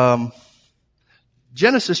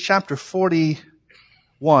 Genesis chapter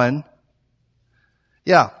 41.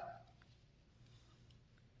 Yeah.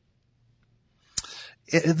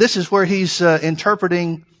 This is where he's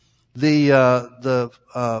interpreting the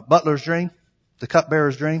butler's dream, the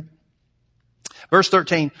cupbearer's dream. Verse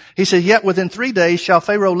 13, he said, yet within 3 days shall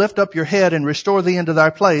Pharaoh lift up your head and restore thee into thy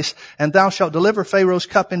place, and thou shalt deliver Pharaoh's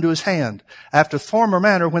cup into his hand, after the former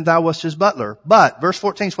manner when thou wast his butler. But, verse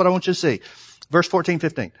 14 is what I want you to see. Verse 14,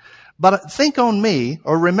 15. But think on me,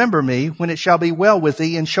 or remember me, when it shall be well with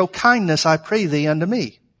thee, and show kindness, I pray thee, unto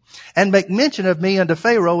me. And make mention of me unto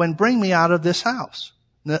Pharaoh, and bring me out of this house.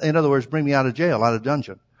 In other words, bring me out of jail, out of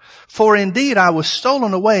dungeon. For indeed I was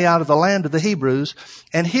stolen away out of the land of the Hebrews,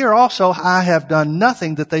 and here also I have done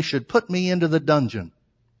nothing that they should put me into the dungeon.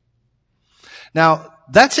 Now,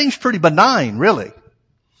 that seems pretty benign, really,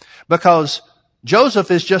 because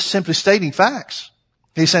Joseph is just simply stating facts.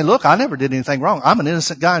 He's saying, look, I never did anything wrong. I'm an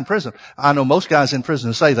innocent guy in prison. I know most guys in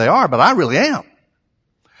prison say they are, but I really am.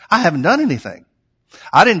 I haven't done anything.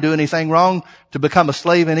 I didn't do anything wrong to become a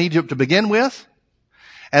slave in Egypt to begin with.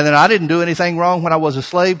 And then I didn't do anything wrong when I was a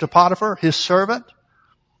slave to Potiphar, his servant,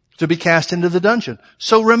 to be cast into the dungeon.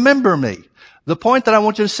 So remember me. The point that I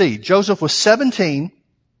want you to see, Joseph was 17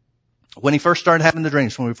 when he first started having the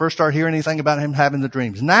dreams, when we first started hearing anything about him having the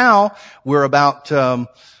dreams. Now we're about, 11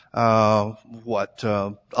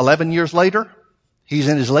 years later. He's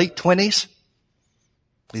in his late 20s.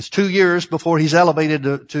 It's 2 years before he's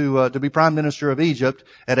elevated to be prime minister of Egypt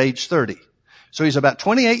at age 30. So he's about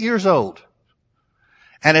 28 years old.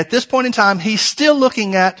 And at this point in time, he's still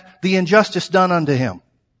looking at the injustice done unto him.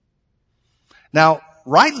 Now,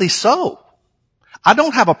 rightly so. I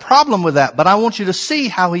don't have a problem with that, but I want you to see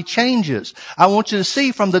how he changes. I want you to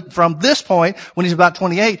see from this point, when he's about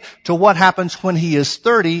 28, to what happens when he is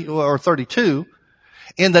 30 or 32.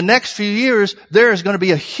 In the next few years, there is going to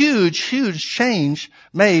be a huge, huge change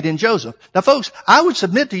made in Joseph. Now, folks, I would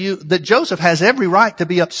submit to you that Joseph has every right to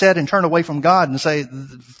be upset and turn away from God and say,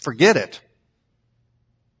 forget it.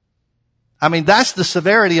 I mean, that's the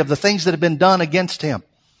severity of the things that have been done against him,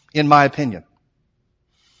 in my opinion.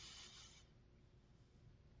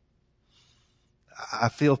 I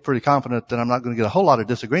feel pretty confident that I'm not going to get a whole lot of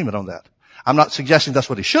disagreement on that. I'm not suggesting that's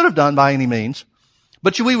what he should have done by any means,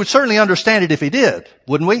 but we would certainly understand it if he did,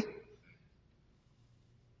 wouldn't we?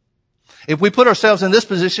 If we put ourselves in this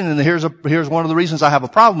position, and here's one of the reasons I have a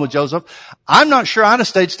problem with Joseph, I'm not sure I'd have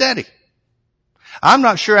stayed steady. I'm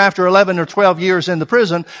not sure after 11 or 12 years in the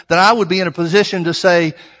prison that I would be in a position to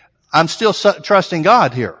say, I'm still trusting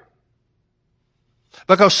God here.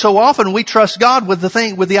 Because so often we trust God with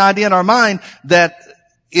the idea in our mind that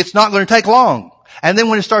it's not going to take long. And then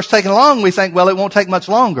when it starts taking long, we think, well, it won't take much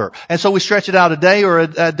longer. And so we stretch it out a day or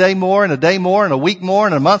a day more and a day more and a week more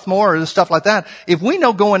and a month more or stuff like that. If we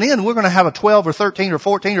know going in we're going to have a 12 or 13 or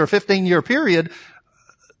 14 or 15 year period,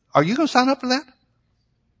 are you going to sign up for that?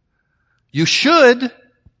 You should.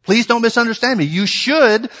 Please don't misunderstand me. You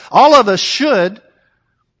should. All of us should.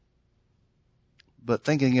 But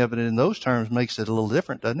thinking of it in those terms makes it a little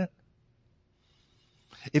different, doesn't it?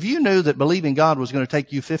 If you knew that believing God was going to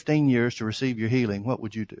take you 15 years to receive your healing, what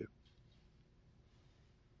would you do?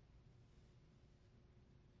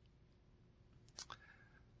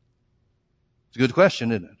 It's a good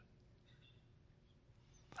question, isn't it?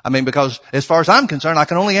 I mean, because as far as I'm concerned, I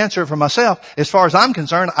can only answer it for myself. As far as I'm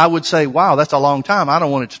concerned, I would say, wow, that's a long time. I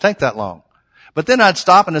don't want it to take that long. But then I'd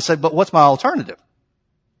stop and I'd say, but what's my alternative?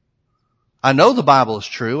 I know the Bible is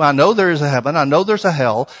true. I know there is a heaven. I know there's a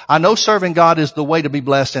hell. I know serving God is the way to be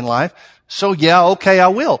blessed in life. So yeah, okay, I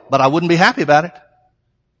will. But I wouldn't be happy about it.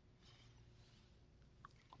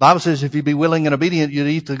 The Bible says if you be willing and obedient, you'd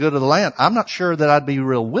eat the good of the land. I'm not sure that I'd be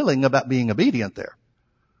real willing about being obedient there.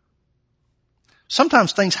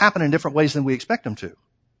 Sometimes things happen in different ways than we expect them to.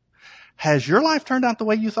 Has your life turned out the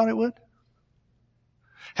way you thought it would?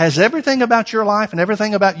 Has everything about your life and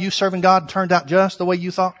everything about you serving God turned out just the way you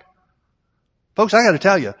thought? Folks, I got to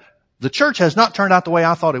tell you, the church has not turned out the way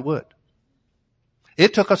I thought it would.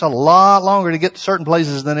 It took us a lot longer to get to certain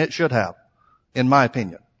places than it should have, in my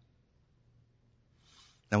opinion.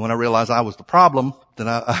 And when I realized I was the problem, then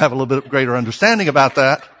I have a little bit greater understanding about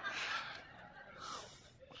that.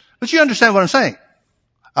 But you understand what I'm saying,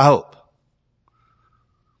 I hope.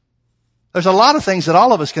 There's a lot of things that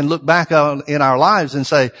all of us can look back on in our lives and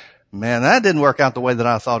say, man, that didn't work out the way that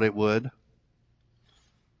I thought it would.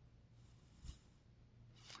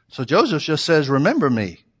 So Joseph just says, remember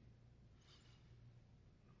me.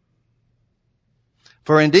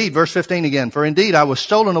 For indeed, verse 15 again, for indeed I was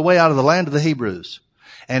stolen away out of the land of the Hebrews.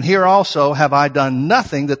 And here also have I done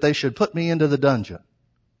nothing that they should put me into the dungeon.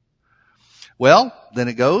 Well, then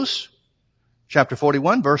it goes, chapter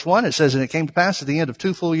 41, verse 1, it says, and it came to pass at the end of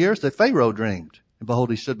 2 full years that Pharaoh dreamed. And behold,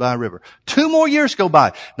 he stood by a river. 2 more years go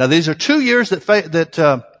by. Now these are 2 years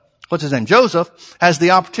that what's his name? Joseph has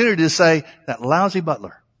the opportunity to say, that lousy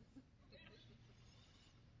butler.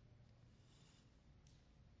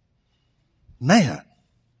 Man,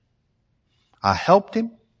 I helped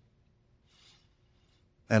him.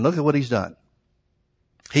 And look at what he's done.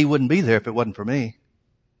 He wouldn't be there if it wasn't for me.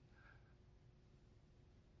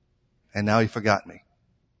 And now he forgot me.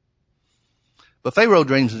 But Pharaoh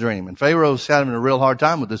dreams a dream. And Pharaoh's having a real hard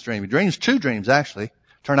time with this dream. He dreams 2 dreams, actually.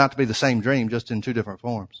 Turn out to be the same dream, just in 2 different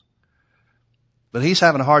forms. But he's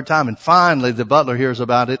having a hard time. And finally, the butler hears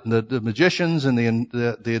about it. And the magicians and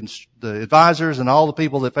the advisors and all the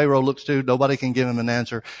people that Pharaoh looks to, nobody can give him an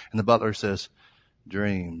answer. And the butler says,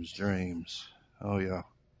 dreams. Oh, yeah.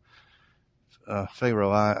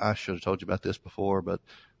 Pharaoh, I should have told you about this before, but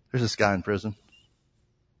there's this guy in prison.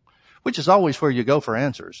 Which is always where you go for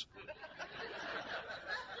answers.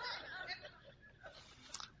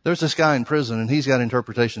 There's this guy in prison, and he's got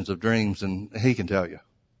interpretations of dreams, and he can tell you.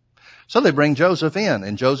 So they bring Joseph in,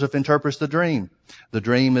 and Joseph interprets the dream. The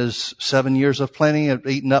dream is 7 years of plenty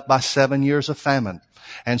eaten up by 7 years of famine.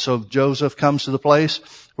 And so Joseph comes to the place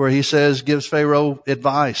where he says, gives Pharaoh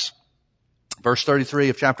advice. Verse 33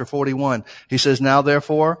 of chapter 41, he says, now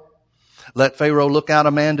therefore, let Pharaoh look out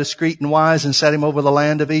a man discreet and wise and set him over the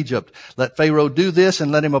land of Egypt. Let Pharaoh do this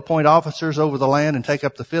and let him appoint officers over the land and take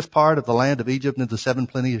up the 5th part of the land of Egypt into the 7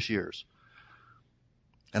 plenteous years.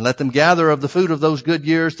 And let them gather of the food of those good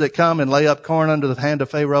years that come and lay up corn under the hand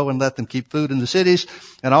of Pharaoh and let them keep food in the cities.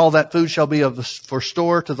 And all that food shall be for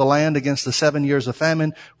store to the land against the 7 years of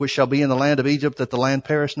famine, which shall be in the land of Egypt, that the land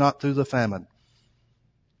perish not through the famine.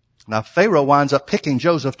 Now Pharaoh winds up picking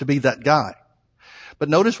Joseph to be that guy. But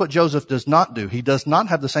notice what Joseph does not do. He does not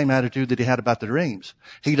have the same attitude that he had about the dreams.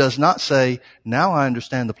 He does not say, now I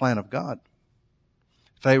understand the plan of God.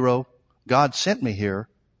 Pharaoh, God sent me here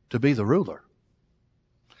to be the ruler.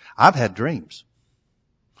 I've had dreams.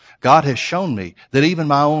 God has shown me that even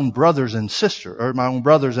my own brothers and sister, or my own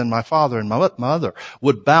brothers and my father and my mother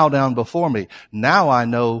would bow down before me. Now I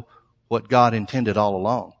know what God intended all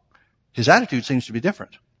along. His attitude seems to be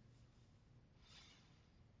different.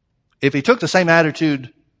 If he took the same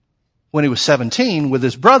attitude when he was 17 with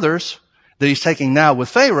his brothers that he's taking now with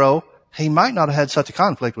Pharaoh, he might not have had such a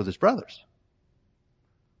conflict with his brothers.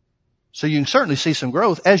 So you can certainly see some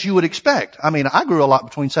growth, as you would expect. I mean, I grew a lot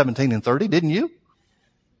between 17 and 30, didn't you?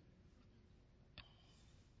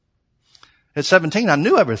 At 17, I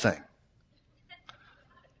knew everything.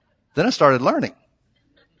 Then I started learning.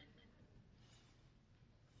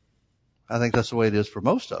 I think that's the way it is for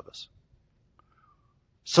most of us.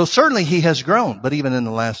 So certainly he has grown, but even in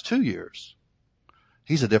the last 2 years,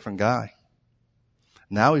 he's a different guy.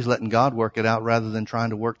 Now he's letting God work it out rather than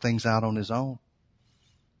trying to work things out on his own.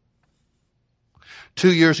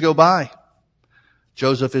 2 years go by.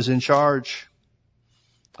 Joseph is in charge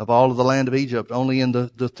of all of the land of Egypt. Only in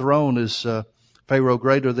the throne is Pharaoh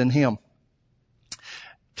greater than him.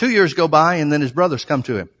 2 years go by, and then his brothers come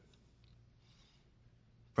to him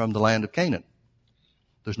from the land of Canaan.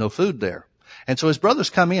 There's no food there. And so his brothers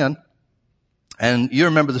come in, and you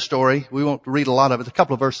remember the story. We won't read a lot of it. A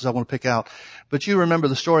couple of verses I want to pick out. But you remember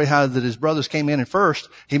the story how that his brothers came in, and first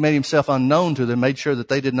he made himself unknown to them, made sure that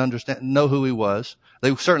they didn't know who he was.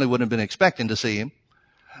 They certainly wouldn't have been expecting to see him.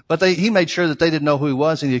 But he made sure that they didn't know who he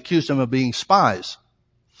was, and he accused them of being spies.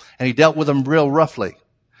 And he dealt with them real roughly.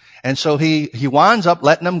 And so he winds up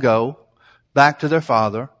letting them go back to their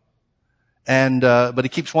father. But he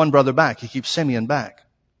keeps one brother back. He keeps Simeon back.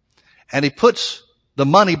 And he puts the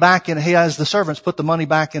money back in, he has the servants put the money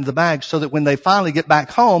back in the bags so that when they finally get back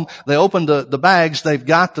home, they open the bags, they've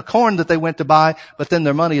got the corn that they went to buy, but then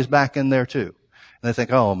their money is back in there too. And they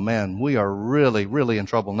think, oh man, we are really, really in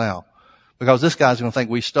trouble now. Because this guy's going to think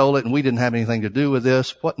we stole it and we didn't have anything to do with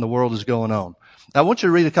this. What in the world is going on? Now I want you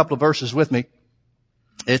to read a couple of verses with me.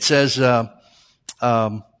 It says,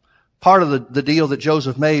 part of the deal that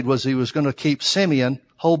Joseph made was he was going to keep Simeon,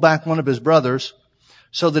 hold back one of his brothers,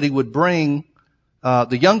 so that he would bring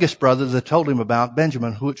the youngest brother that told him about,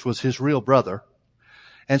 Benjamin, which was his real brother.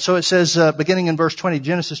 And so it says, beginning in verse 20,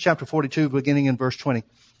 Genesis chapter 42, beginning in verse 20.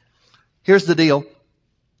 Here's the deal.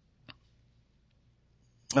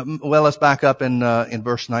 Well, let's back up in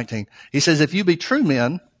verse 19. He says, if you be true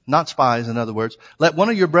men, not spies, in other words, let one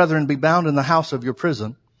of your brethren be bound in the house of your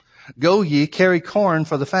prison. Go ye, carry corn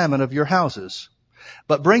for the famine of your houses.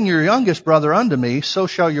 But bring your youngest brother unto me, so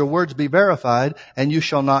shall your words be verified, and you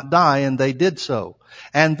shall not die. And they did so.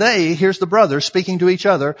 And they, here's the brothers speaking to each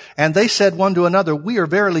other, and they said one to another, we are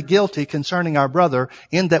verily guilty concerning our brother,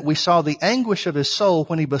 in that we saw the anguish of his soul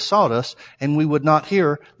when he besought us, and we would not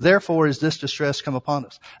hear. Therefore is this distress come upon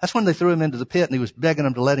us. That's when they threw him into the pit, and he was begging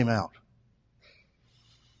them to let him out.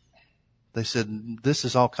 They said, this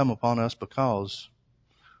has all come upon us because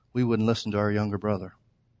we wouldn't listen to our younger brother.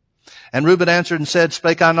 And Reuben answered and said,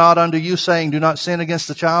 spake I not unto you, saying, do not sin against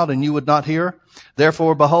the child, and you would not hear?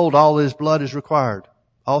 Therefore, behold, all his blood is required.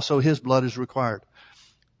 Also his blood is required.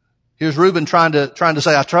 Here's Reuben trying to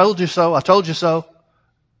say, I told you so, I told you so.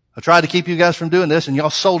 I tried to keep you guys from doing this, and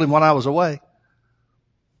y'all sold him when I was away.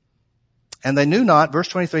 And they knew not, verse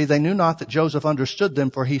 23, they knew not that Joseph understood them,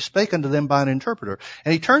 for he spake unto them by an interpreter.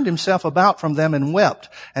 And he turned himself about from them and wept,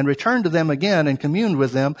 and returned to them again and communed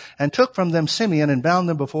with them, and took from them Simeon and bound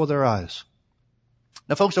them before their eyes.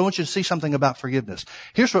 Now folks, I want you to see something about forgiveness.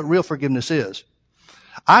 Here's what real forgiveness is.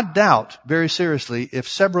 I doubt very seriously if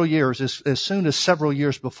several years, as soon as several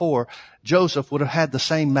years before, Joseph would have had the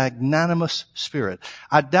same magnanimous spirit.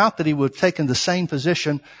 I doubt that he would have taken the same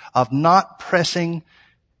position of not pressing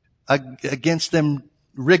against them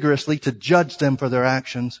rigorously to judge them for their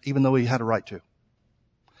actions, even though he had a right to.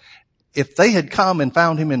 If they had come and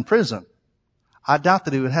found him in prison, I doubt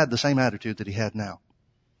that he would have had the same attitude that he had now.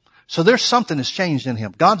 So there's something that's changed in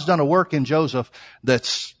him. God's done a work in Joseph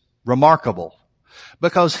that's remarkable.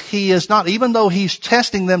 Because he is not, even though he's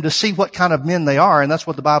testing them to see what kind of men they are, and that's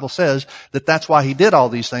what the Bible says, that's why he did all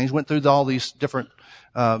these things, went through all these different,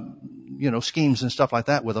 schemes and stuff like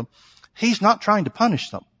that with them. He's not trying to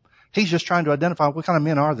punish them. He's just trying to identify what kind of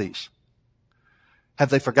men are these. Have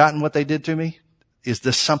they forgotten what they did to me? Is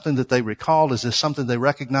this something that they recall? Is this something they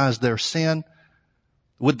recognize their sin?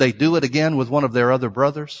 Would they do it again with one of their other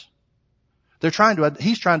brothers? He's trying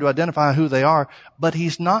to identify who they are, but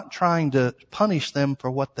he's not trying to punish them for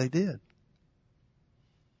what they did.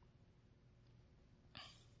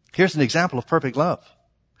 Here's an example of perfect love.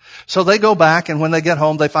 So they go back, and when they get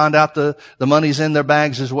home, they find out the money's in their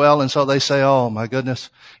bags as well. And so they say, oh my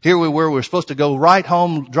goodness, here we were supposed to go right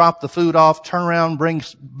home, drop the food off, turn around, bring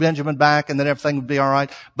Benjamin back, and then everything would be all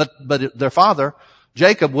right. But their father,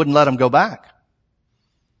 Jacob, wouldn't let them go back.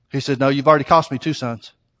 He said, no, you've already cost me 2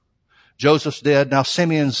 sons. Joseph's dead. Now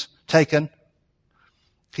Simeon's taken.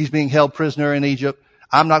 He's being held prisoner in Egypt.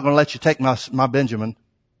 I'm not going to let you take my Benjamin.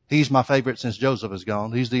 He's my favorite since Joseph is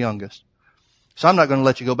gone. He's the youngest. So I'm not going to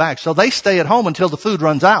let you go back. So they stay at home until the food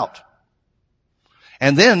runs out.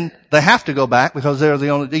 And then they have to go back because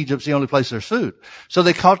Egypt's the only place there's food. So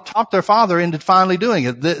they talk their father into finally doing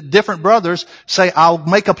it. The different brothers say, I'll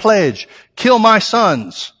make a pledge. Kill my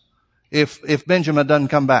sons if Benjamin doesn't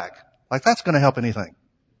come back. Like that's going to help anything.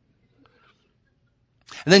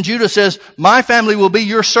 And then Judah says, my family will be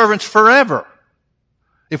your servants forever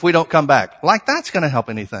if we don't come back. Like that's going to help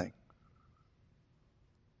anything.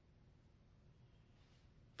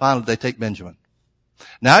 Finally, they take Benjamin.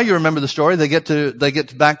 Now you remember the story. They get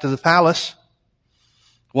back to the palace.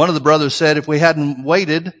 One of the brothers said, if we hadn't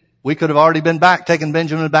waited, we could have already been back, taken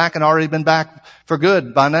Benjamin back and already been back for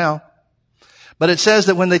good by now. But it says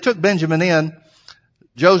that when they took Benjamin in,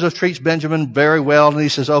 Joseph treats Benjamin very well, and he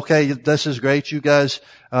says, okay, this is great. You guys,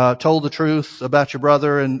 told the truth about your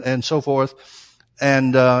brother and so forth.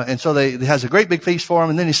 And so he has a great big feast for him,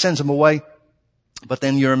 and then he sends him away. But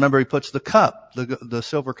then you remember he puts the cup, the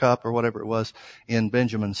silver cup or whatever it was, in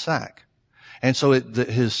Benjamin's sack. And so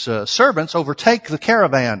his servants overtake the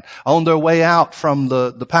caravan on their way out from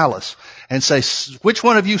the palace and say, which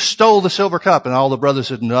one of you stole the silver cup? And all the brothers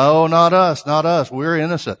said, no, not us, not us. We're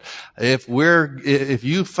innocent. If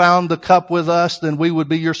you found the cup with us, then we would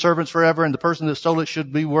be your servants forever, and the person that stole it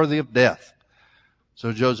should be worthy of death.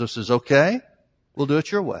 So Joseph says, okay, we'll do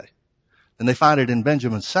it your way. And they find it in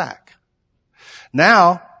Benjamin's sack.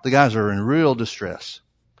 Now, the guys are in real distress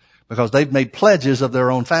because they've made pledges of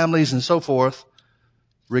their own families and so forth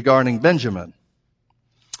regarding Benjamin.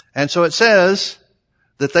 And so it says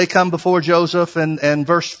that they come before Joseph, and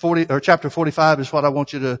verse 40, or chapter 45 is what I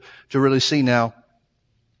want you to really see now.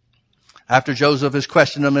 After Joseph has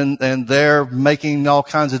questioned them and they're making all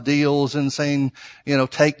kinds of deals and saying,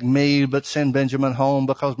 take me, but send Benjamin home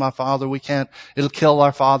because my father, it'll kill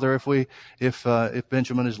our father if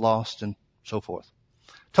Benjamin is lost, and so forth.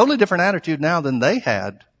 Totally different attitude now than they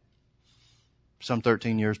had some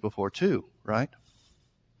 13 years before too, right?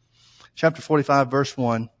 Chapter 45, verse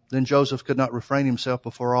 1. Then Joseph could not refrain himself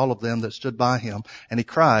before all of them that stood by him, and he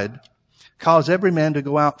cried, cause every man to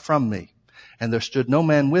go out from me. And there stood no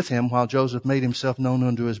man with him while Joseph made himself known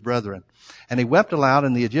unto his brethren. And he wept aloud,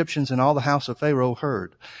 and the Egyptians and all the house of Pharaoh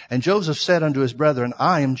heard. And Joseph said unto his brethren,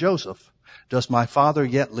 I am Joseph. Does my father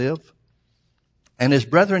yet live? And his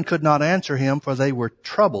brethren could not answer him, for they were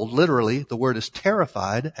troubled. Literally, the word is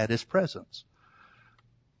terrified at his presence.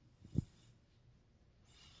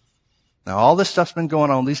 Now, all this stuff's been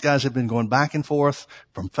going on. These guys have been going back and forth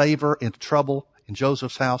from favor into trouble in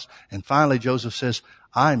Joseph's house. And finally, Joseph says,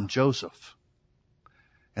 I'm Joseph.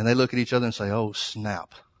 And they look at each other and say, oh,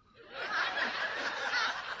 snap.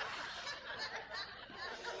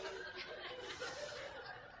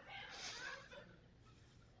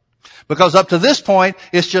 Because up to this point,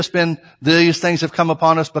 it's just been these things have come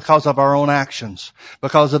upon us because of our own actions,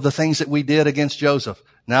 because of the things that we did against Joseph.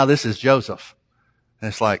 Now this is Joseph. And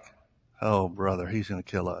it's like, oh, brother, he's going to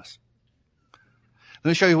kill us. Let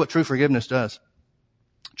me show you what true forgiveness does.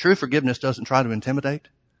 True forgiveness doesn't try to intimidate.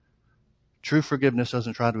 True forgiveness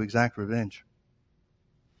doesn't try to exact revenge.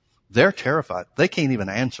 They're terrified. They can't even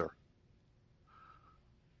answer.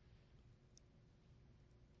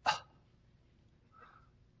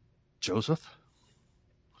 Joseph,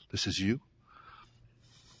 this is you.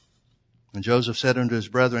 And Joseph said unto his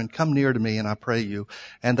brethren, come near to me, and I pray you.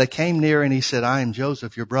 And they came near, and he said, I am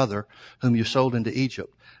Joseph, your brother, whom you sold into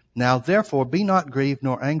Egypt. Now therefore be not grieved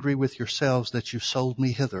nor angry with yourselves that you sold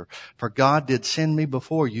me hither, for God did send me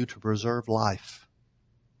before you to preserve life.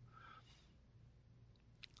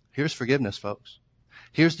 Here's forgiveness, folks.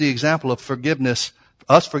 Here's the example of forgiveness,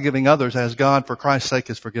 us forgiving others as God, for Christ's sake,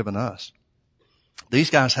 has forgiven us. These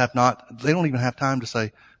guys they don't even have time to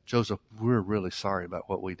say, Joseph, we're really sorry about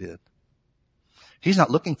what we did. He's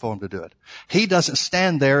not looking for him to do it. He doesn't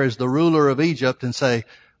stand there as the ruler of Egypt and say,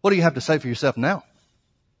 what do you have to say for yourself now?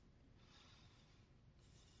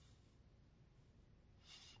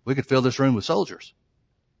 We could fill this room with soldiers.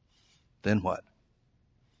 Then what?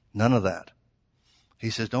 None of that.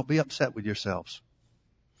 He says, don't be upset with yourselves,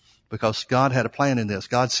 because God had a plan in this.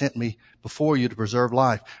 God sent me before you to preserve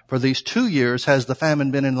life. For these 2 years has the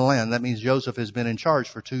famine been in the land. That means Joseph has been in charge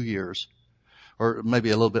for 2 years, or maybe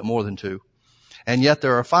a little bit more than 2. And yet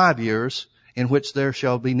there are 5 years in which there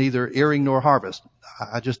shall be neither earing nor harvest.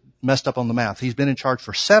 I just messed up on the math. He's been in charge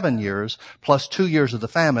for 7 years, plus 2 years of the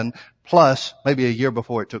famine, plus maybe a year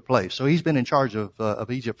before it took place. So he's been in charge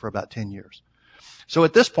of Egypt for about 10 years. So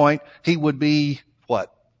at this point, he would be,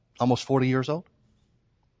 almost 40 years old?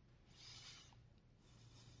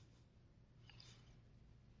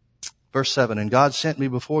 Verse 7, and God sent me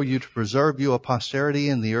before you to preserve you a posterity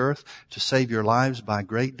in the earth, to save your lives by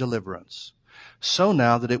great deliverance. So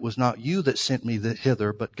now that it was not you that sent me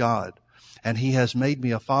hither, but God. And he has made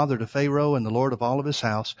me a father to Pharaoh and the Lord of all of his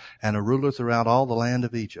house, and a ruler throughout all the land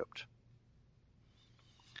of Egypt.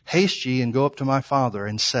 Haste ye and go up to my father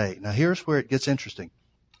and say. Now here's where it gets interesting.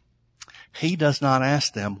 He does not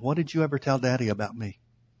ask them, what did you ever tell Daddy about me?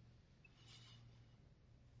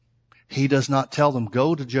 He does not tell them,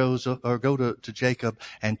 go to Joseph or go to Jacob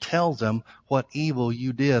and tell them what evil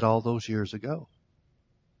you did all those years ago.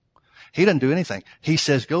 He doesn't do anything. He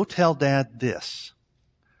says, go tell Dad this.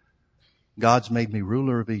 God's made me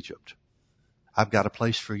ruler of Egypt. I've got a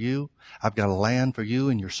place for you. I've got a land for you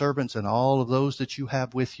and your servants and all of those that you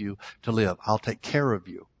have with you to live. I'll take care of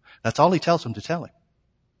you. That's all he tells them to tell him.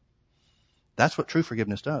 That's what true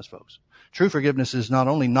forgiveness does, folks. True forgiveness is not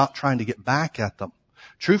only not trying to get back at them.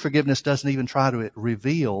 True forgiveness doesn't even try to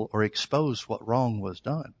reveal or expose what wrong was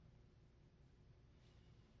done.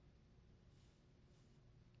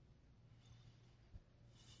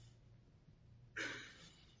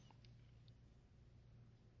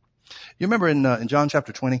 You remember in John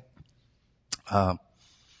chapter 20,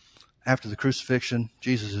 after the crucifixion,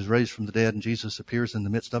 Jesus is raised from the dead and Jesus appears in the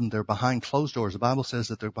midst of them. They're behind closed doors. The Bible says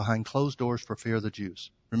that they're behind closed doors for fear of the Jews.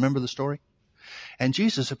 Remember the story? And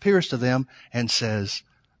Jesus appears to them and says,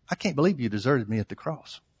 I can't believe you deserted me at the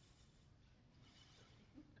cross.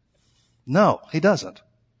 No, he doesn't.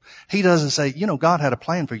 He doesn't say, God had a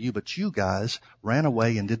plan for you, but you guys ran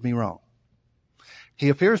away and did me wrong. He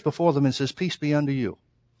appears before them and says, peace be unto you.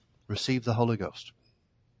 Receive the Holy Ghost.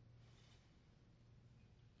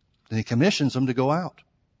 Then he commissions them to go out.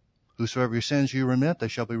 Whosoever your sins you remit, they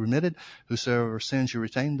shall be remitted. Whosoever sins you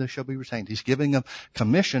retain, they shall be retained. He's giving them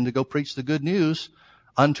commission to go preach the good news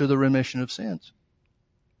unto the remission of sins.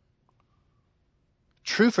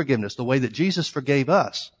 True forgiveness, the way that Jesus forgave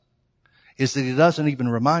us, is that he doesn't even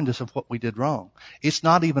remind us of what we did wrong. It's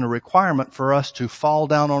not even a requirement for us to fall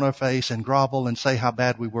down on our face and grovel and say how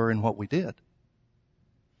bad we were in what we did.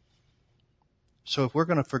 So if we're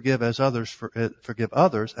going to forgive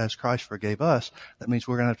others as Christ forgave us, that means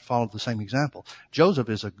we're going to have to follow the same example. Joseph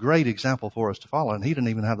is a great example for us to follow, and he didn't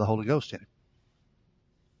even have the Holy Ghost in him.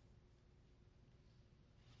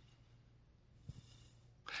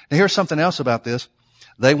 Now here's something else about this.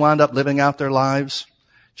 They wind up living out their lives.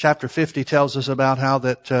 Chapter 50 tells us about how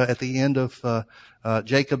that at the end of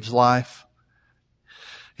Jacob's life,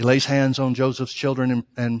 he lays hands on Joseph's children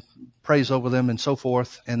and prays over them and so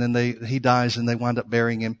forth, and then he dies and they wind up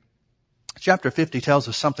burying him. Chapter 50 tells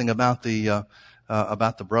us something about the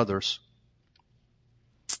brothers.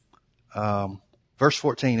 Verse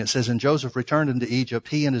 14, it says, and Joseph returned into Egypt,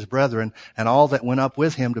 he and his brethren, and all that went up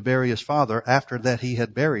with him to bury his father, after that he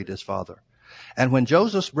had buried his father. And when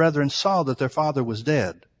Joseph's brethren saw that their father was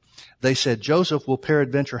dead, they said, Joseph will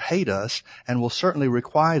peradventure hate us, and will certainly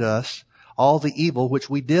requite us all the evil which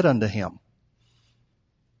we did unto him.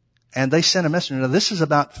 And they sent a messenger. Now this is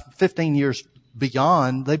about 15 years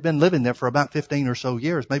beyond. They've been living there for about 15 or so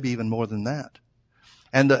years, maybe even more than that.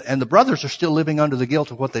 And the brothers are still living under the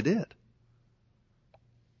guilt of what they did.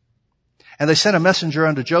 And they sent a messenger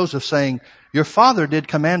unto Joseph, saying, your father did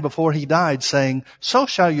command before he died, saying, so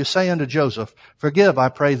shall you say unto Joseph, forgive, I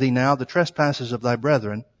pray thee now, the trespasses of thy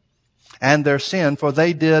brethren, and their sin, for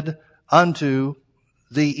they did unto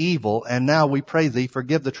thee evil, and now we pray thee,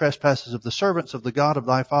 forgive the trespasses of the servants of the God of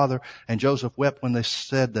thy father. And Joseph wept when they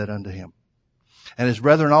said that unto him. And his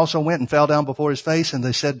brethren also went and fell down before his face, and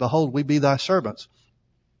they said, behold, we be thy servants.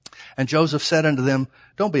 And Joseph said unto them,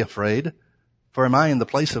 don't be afraid, for am I in the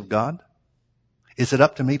place of God? Is it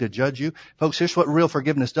up to me to judge you? Folks, here's what real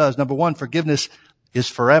forgiveness does. Number one, forgiveness is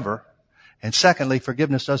forever. And secondly,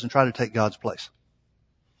 forgiveness doesn't try to take God's place.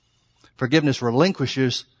 Forgiveness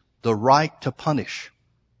relinquishes the right to punish.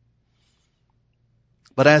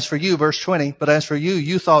 But as for you, verse 20, but as for you,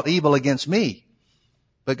 you thought evil against me,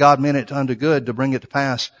 but God meant it unto good to bring it to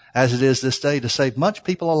pass, as it is this day, to save much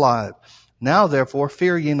people alive. Now therefore,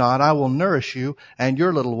 fear ye not, I will nourish you and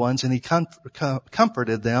your little ones. And he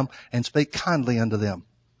comforted them and spake kindly unto them.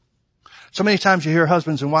 So many times you hear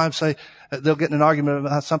husbands and wives say, they'll get in an argument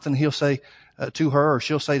about something, he'll say to her, or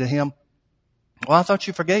she'll say to him, well, I thought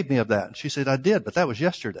you forgave me of that. And she said, I did, but that was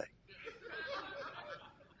yesterday.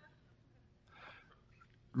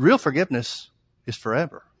 Real forgiveness is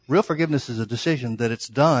forever. Real forgiveness is a decision that it's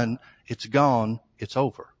done, it's gone, it's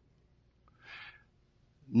over.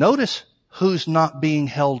 Notice who's not being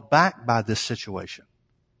held back by this situation.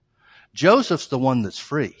 Joseph's the one that's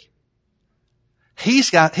free.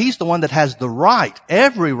 He's the one that has the right,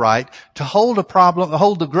 every right, to hold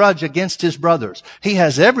the grudge against his brothers. He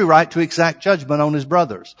has every right to exact judgment on his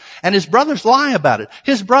brothers. And his brothers lie about it.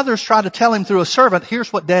 His brothers try to tell him through a servant,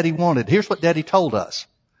 here's what Daddy wanted. Here's what Daddy told us.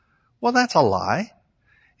 Well, that's a lie.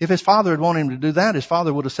 If his father had wanted him to do that, his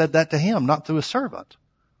father would have said that to him, not through a servant.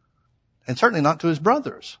 And certainly not to his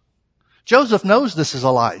brothers. Joseph knows this is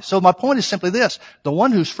a lie. So my point is simply this. The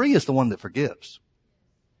one who's free is the one that forgives.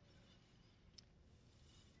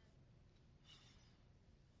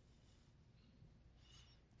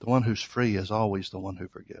 The one who's free is always the one who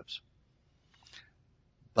forgives.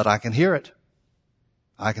 But I can hear it.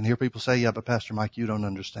 I can hear people say, yeah, but Pastor Mike, you don't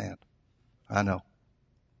understand. I know.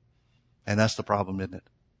 And that's the problem, isn't it?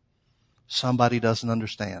 Somebody doesn't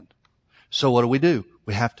understand. So what do?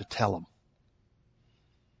 We have to tell them.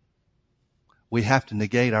 We have to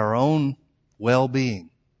negate our own well-being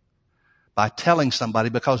by telling somebody,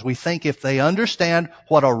 because we think if they understand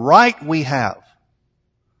what a right we have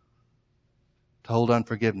to hold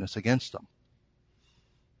unforgiveness against them,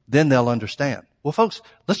 then they'll understand. Well, folks,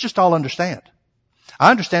 let's just all understand.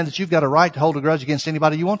 I understand that you've got a right to hold a grudge against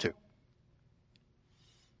anybody you want to.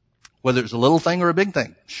 Whether it's a little thing or a big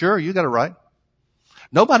thing. Sure, you got a right.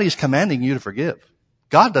 Nobody's commanding you to forgive.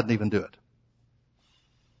 God doesn't even do it.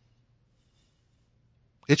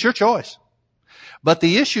 It's your choice. But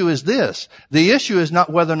the issue is this. The issue is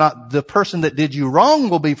not whether or not the person that did you wrong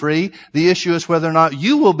will be free. The issue is whether or not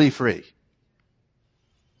you will be free.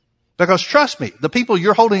 Because trust me, the people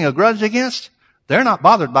you're holding a grudge against, they're not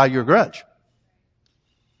bothered by your grudge.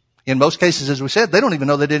 In most cases, as we said, they don't even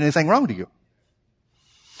know they did anything wrong to you.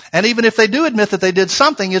 And even if they do admit that they did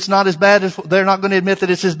something, it's not as bad as, they're not going to admit that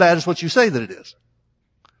it's as bad as what you say that it is.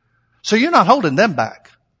 So you're not holding them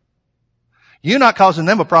back. You're not causing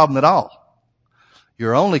them a problem at all.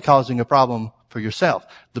 You're only causing a problem for yourself.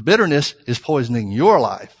 The bitterness is poisoning your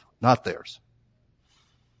life, not theirs.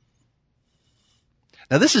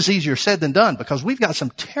 Now this is easier said than done because we've got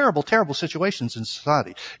some terrible, terrible situations in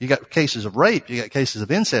society. You got cases of rape, you got cases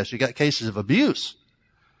of incest, you got cases of abuse.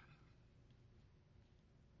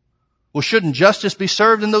 Well, shouldn't justice be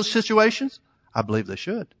served in those situations? I believe they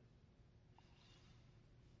should.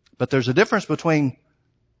 But there's a difference between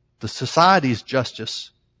the society's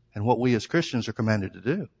justice and what we as Christians are commanded to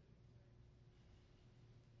do.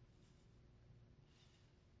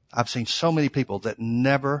 I've seen so many people that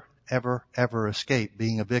never, ever, ever escape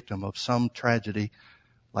being a victim of some tragedy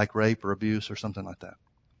like rape or abuse or something like that.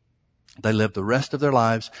 They live the rest of their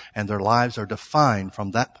lives, and their lives are defined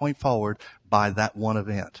from that point forward by that one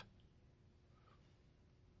event.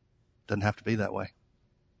 Doesn't have to be that way.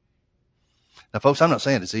 Now, folks, I'm not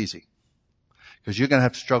saying it's easy, because you're going to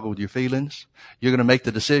have to struggle with your feelings. You're going to make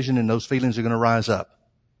the decision, and those feelings are going to rise up.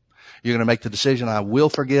 You're going to make the decision, I will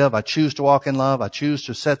forgive. I choose to walk in love. I choose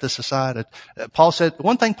to set this aside. Paul said,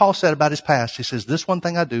 one thing Paul said about his past, he says, this one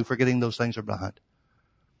thing I do, forgetting those things are behind.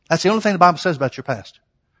 That's the only thing the Bible says about your past.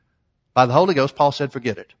 By the Holy Ghost, Paul said,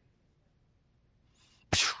 forget it.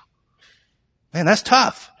 Man, that's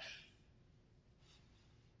tough.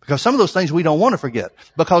 Because some of those things we don't want to forget.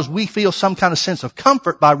 Because we feel some kind of sense of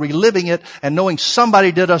comfort by reliving it and knowing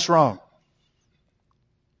somebody did us wrong.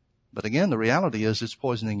 But again, the reality is it's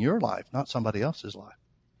poisoning your life, not somebody else's life.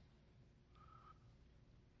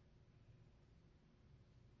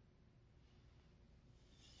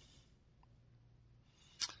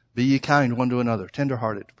 Be ye kind one to another,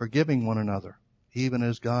 tender-hearted, forgiving one another, even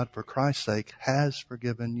as God, for Christ's sake, has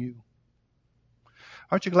forgiven you.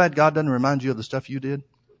 Aren't you glad God doesn't remind you of the stuff you did?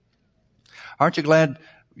 Aren't you glad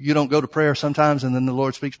you don't go to prayer sometimes and then the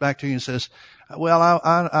Lord speaks back to you and says, well,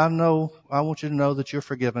 I know, I want you to know that you're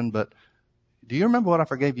forgiven, but do you remember what I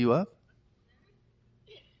forgave you of?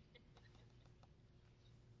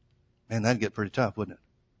 Man, that'd get pretty tough, wouldn't it?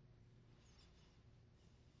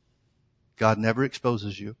 God never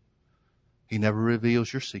exposes you. He never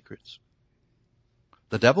reveals your secrets.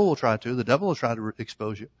 The devil will try to. The devil will try to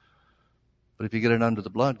expose you. But if you get it under the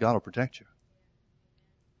blood, God will protect you.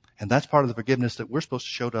 And that's part of the forgiveness that we're supposed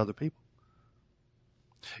to show to other people.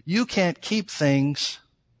 You can't keep things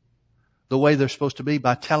the way they're supposed to be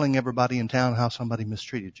by telling everybody in town how somebody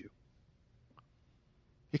mistreated you.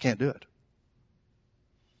 You can't do it.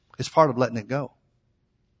 It's part of letting it go.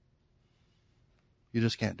 You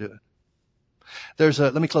just can't do it.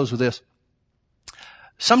 Let me close with this.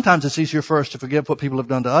 Sometimes it's easier for us to forgive what people have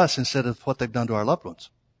done to us instead of what they've done to our loved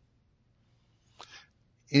ones.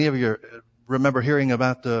 Any of you remember hearing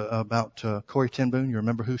about Corrie ten Boom? You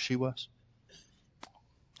remember who she was?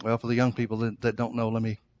 Well, for the young people that don't know, let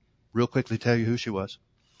me real quickly tell you who she was.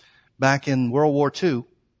 Back in World War II,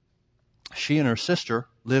 she and her sister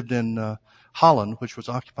lived in Holland, which was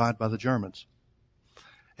occupied by the Germans.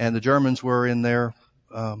 And the Germans were in there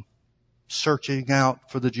searching out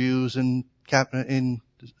for the Jews and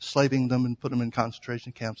enslaving them and putting them in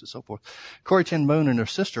concentration camps and so forth. Corrie ten Boom and her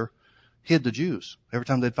sister hid the Jews. Every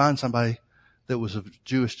time they'd find somebody that was of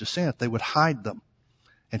Jewish descent, they would hide them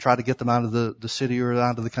and try to get them out of the city or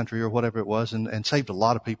out of the country or whatever it was, and saved a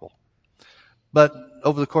lot of people. But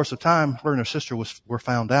over the course of time, her and her sister were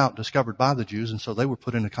found out, discovered by the Jews, and so they were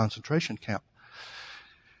put in a concentration camp.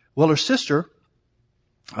 Well, her sister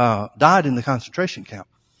died in the concentration camp.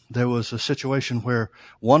 There was a situation where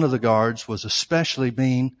one of the guards was especially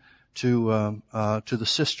mean to the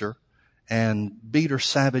sister and beat her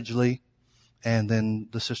savagely, and then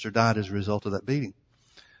the sister died as a result of that beating.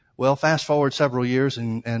 Well, fast forward several years,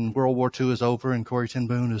 and World War II is over, and Corrie ten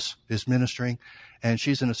Boom is ministering, and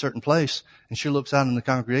she's in a certain place, and she looks out in the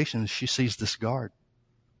congregation, and she sees this guard.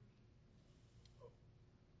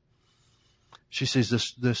 She sees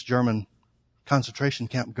this German concentration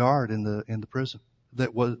camp guard in the prison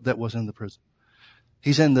that was in the prison.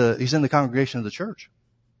 He's in the congregation of the church,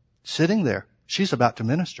 sitting there. She's about to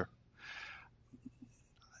minister.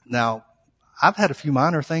 Now, I've had a few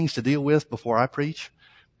minor things to deal with before I preach,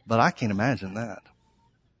 but I can't imagine that.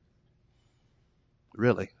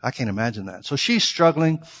 Really, I can't imagine that. So she's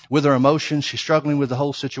struggling with her emotions. She's struggling with the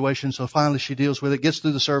whole situation. So finally she deals with it, gets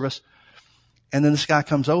through the service, and then this guy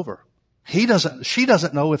comes over. She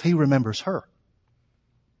doesn't know if he remembers her.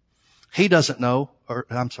 She doesn't know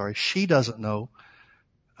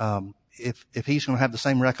if he's going to have the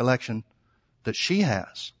same recollection that she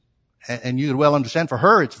has. And you could well understand, for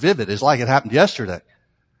her it's vivid. It's like it happened yesterday.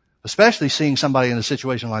 Especially seeing somebody in a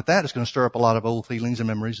situation like that is going to stir up a lot of old feelings and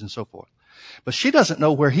memories and so forth. But she doesn't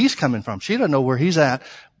know where he's coming from. She doesn't know where he's at.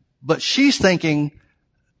 But she's thinking,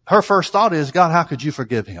 her first thought is, God, how could you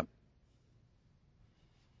forgive him?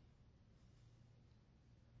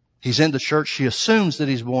 He's in the church. She assumes that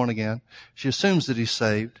he's born again. She assumes that he's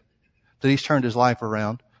saved, that he's turned his life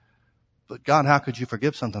around. But God, how could you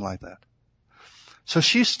forgive something like that? So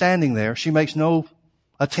she's standing there. She makes no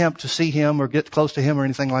attempt to see him or get close to him or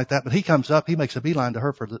anything like that. But he comes up. He makes a beeline to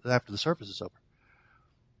her after the service is over.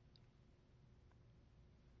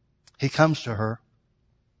 He comes to her,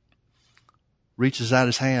 reaches out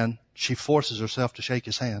his hand. She forces herself to shake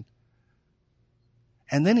his hand.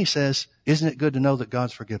 And then he says, isn't it good to know that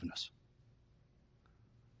God's forgiven us?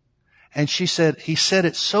 And he said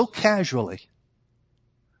it so casually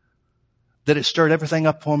that it stirred everything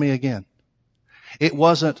up for me again. It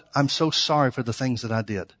wasn't, I'm so sorry for the things that I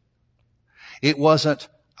did. It wasn't,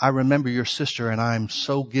 I remember your sister and I'm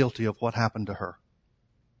so guilty of what happened to her.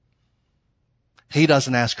 He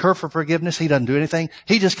doesn't ask her for forgiveness. He doesn't do anything.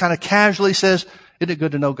 He just kind of casually says, isn't it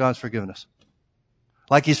good to know God's forgiven us?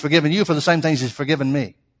 Like he's forgiven you for the same things he's forgiven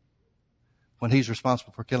me when he's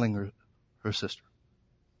responsible for killing her sister.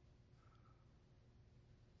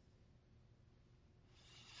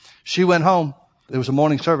 She went home. There was a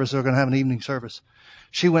morning service. They were going to have an evening service.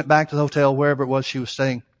 She went back to the hotel, wherever it was she was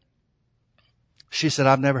staying. She said,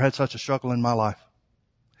 I've never had such a struggle in my life.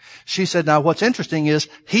 She said, now what's interesting is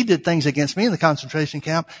he did things against me in the concentration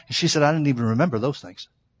camp. And she said, I didn't even remember those things.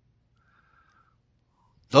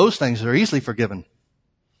 Those things are easily forgiven,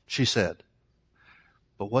 she said.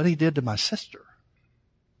 But what he did to my sister,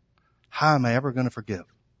 how am I ever going to forgive?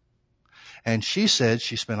 And she said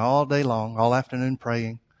she spent all day long, all afternoon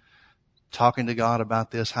praying, talking to God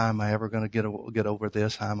about this. How am I ever going to get over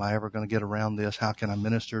this? How am I ever going to get around this? How can I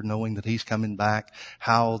minister knowing that he's coming back?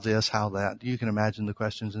 How this, how that? You can imagine the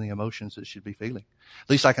questions and the emotions that she'd be feeling. At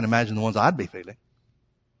least I can imagine the ones I'd be feeling.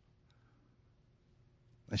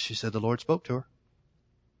 And she said the Lord spoke to her.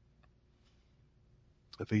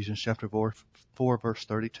 Ephesians chapter 4 verse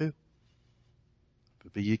 32.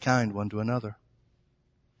 But be ye kind one to another,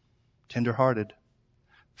 tender-hearted,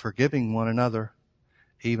 forgiving one another,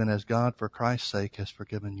 even as God for Christ's sake has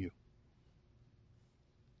forgiven you.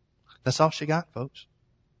 That's all she got, folks.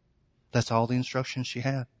 That's all the instructions she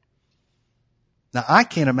had. Now, I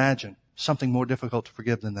can't imagine something more difficult to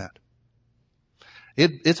forgive than that.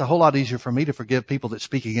 It's a whole lot easier for me to forgive people that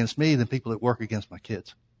speak against me than people that work against my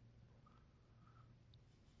kids.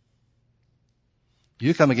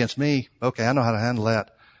 You come against me, okay, I know how to handle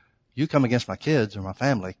that. You come against my kids or my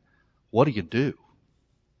family, what do you do?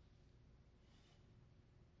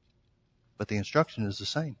 But the instruction is the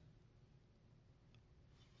same.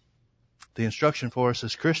 The instruction for us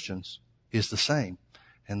as Christians is the same,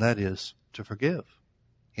 and that is to forgive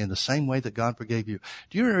in the same way that God forgave you.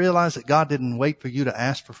 Do you realize that God didn't wait for you to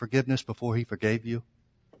ask for forgiveness before he forgave you?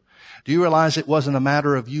 Do you realize it wasn't a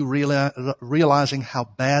matter of you realizing how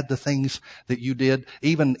bad the things that you did,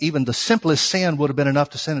 even the simplest sin would have been enough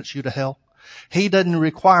to sentence you to hell? He doesn't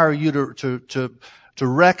require you to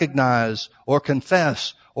recognize or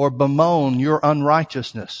confess or bemoan your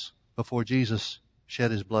unrighteousness before Jesus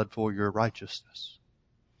shed his blood for your righteousness.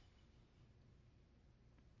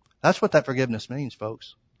 That's what that forgiveness means,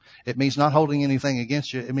 folks. It means not holding anything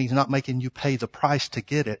against you. It means not making you pay the price to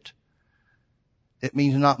get it. It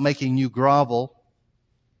means not making you grovel.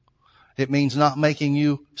 It means not making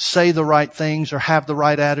you say the right things or have the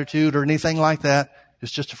right attitude or anything like that.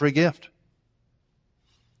 It's just a free gift.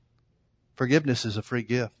 Forgiveness is a free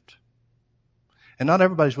gift. And not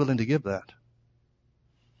everybody's willing to give that.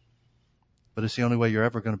 But it's the only way you're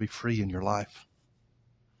ever going to be free in your life.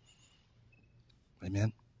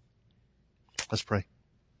 Amen. Let's pray.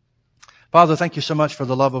 Father, thank you so much for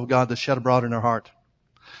the love of God that's shed abroad in our heart.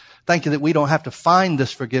 Thank you that we don't have to find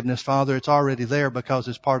this forgiveness, Father. It's already there because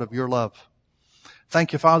it's part of your love.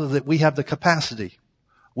 Thank you, Father, that we have the capacity,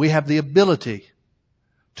 we have the ability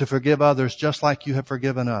to forgive others just like you have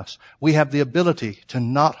forgiven us. We have the ability to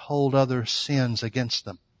not hold others' sins against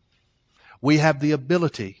them. We have the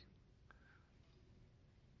ability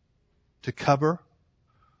to cover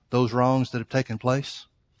those wrongs that have taken place.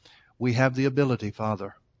 We have the ability,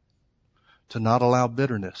 Father, to not allow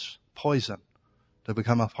bitterness, poison, to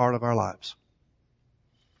become a part of our lives.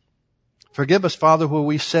 Forgive us, Father, where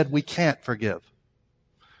we said we can't forgive.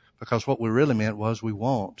 Because what we really meant was we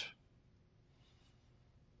won't.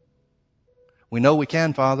 We know we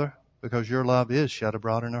can, Father, because your love is shed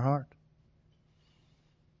abroad in our heart.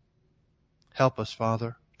 Help us,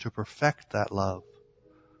 Father, to perfect that love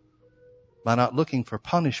by not looking for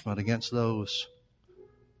punishment against those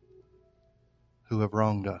who have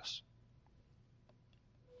wronged us.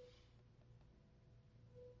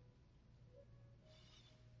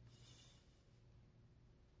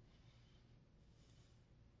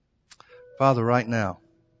 Father, right now,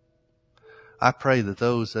 I pray that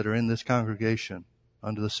those that are in this congregation,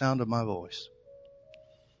 under the sound of my voice,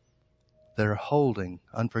 that are holding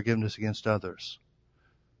unforgiveness against others,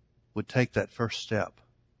 would take that first step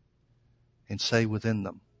and say within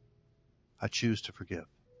them, I choose to forgive.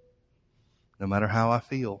 No matter how I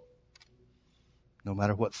feel, no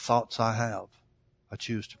matter what thoughts I have, I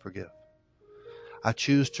choose to forgive. I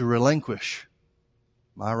choose to relinquish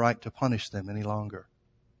my right to punish them any longer.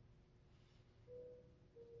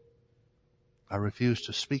 I refuse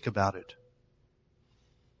to speak about it.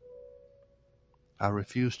 I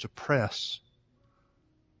refuse to press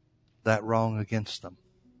that wrong against them.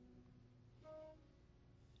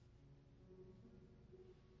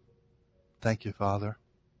 Thank you, Father,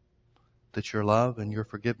 that your love and your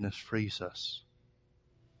forgiveness frees us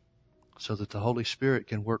so that the Holy Spirit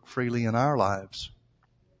can work freely in our lives.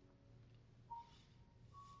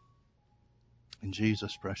 In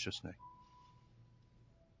Jesus' precious name.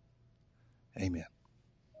 Amen.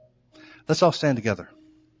 Let's all stand together.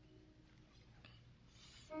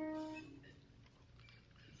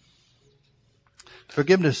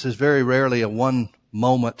 Forgiveness is very rarely a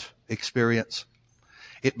one-moment experience.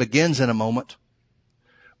 It begins in a moment,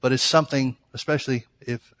 but it's something, especially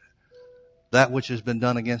if that which has been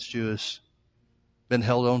done against you has been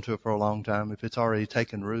held on to for a long time, if it's already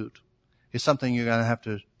taken root, it's something you're going to have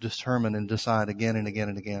to determine and decide again and again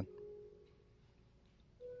and again.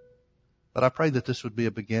 But I pray that this would be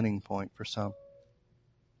a beginning point for some.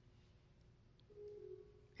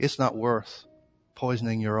 It's not worth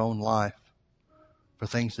poisoning your own life for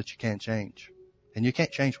things that you can't change. And you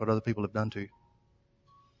can't change what other people have done to you.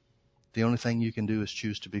 The only thing you can do is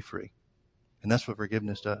choose to be free. And that's what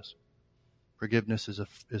forgiveness does. Forgiveness is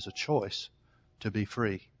a choice to be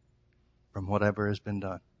free from whatever has been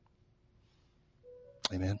done.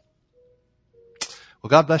 Amen. Well,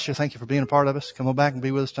 God bless you. Thank you for being a part of us. Come on back and be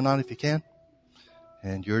with us tonight if you can.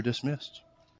 And you're dismissed.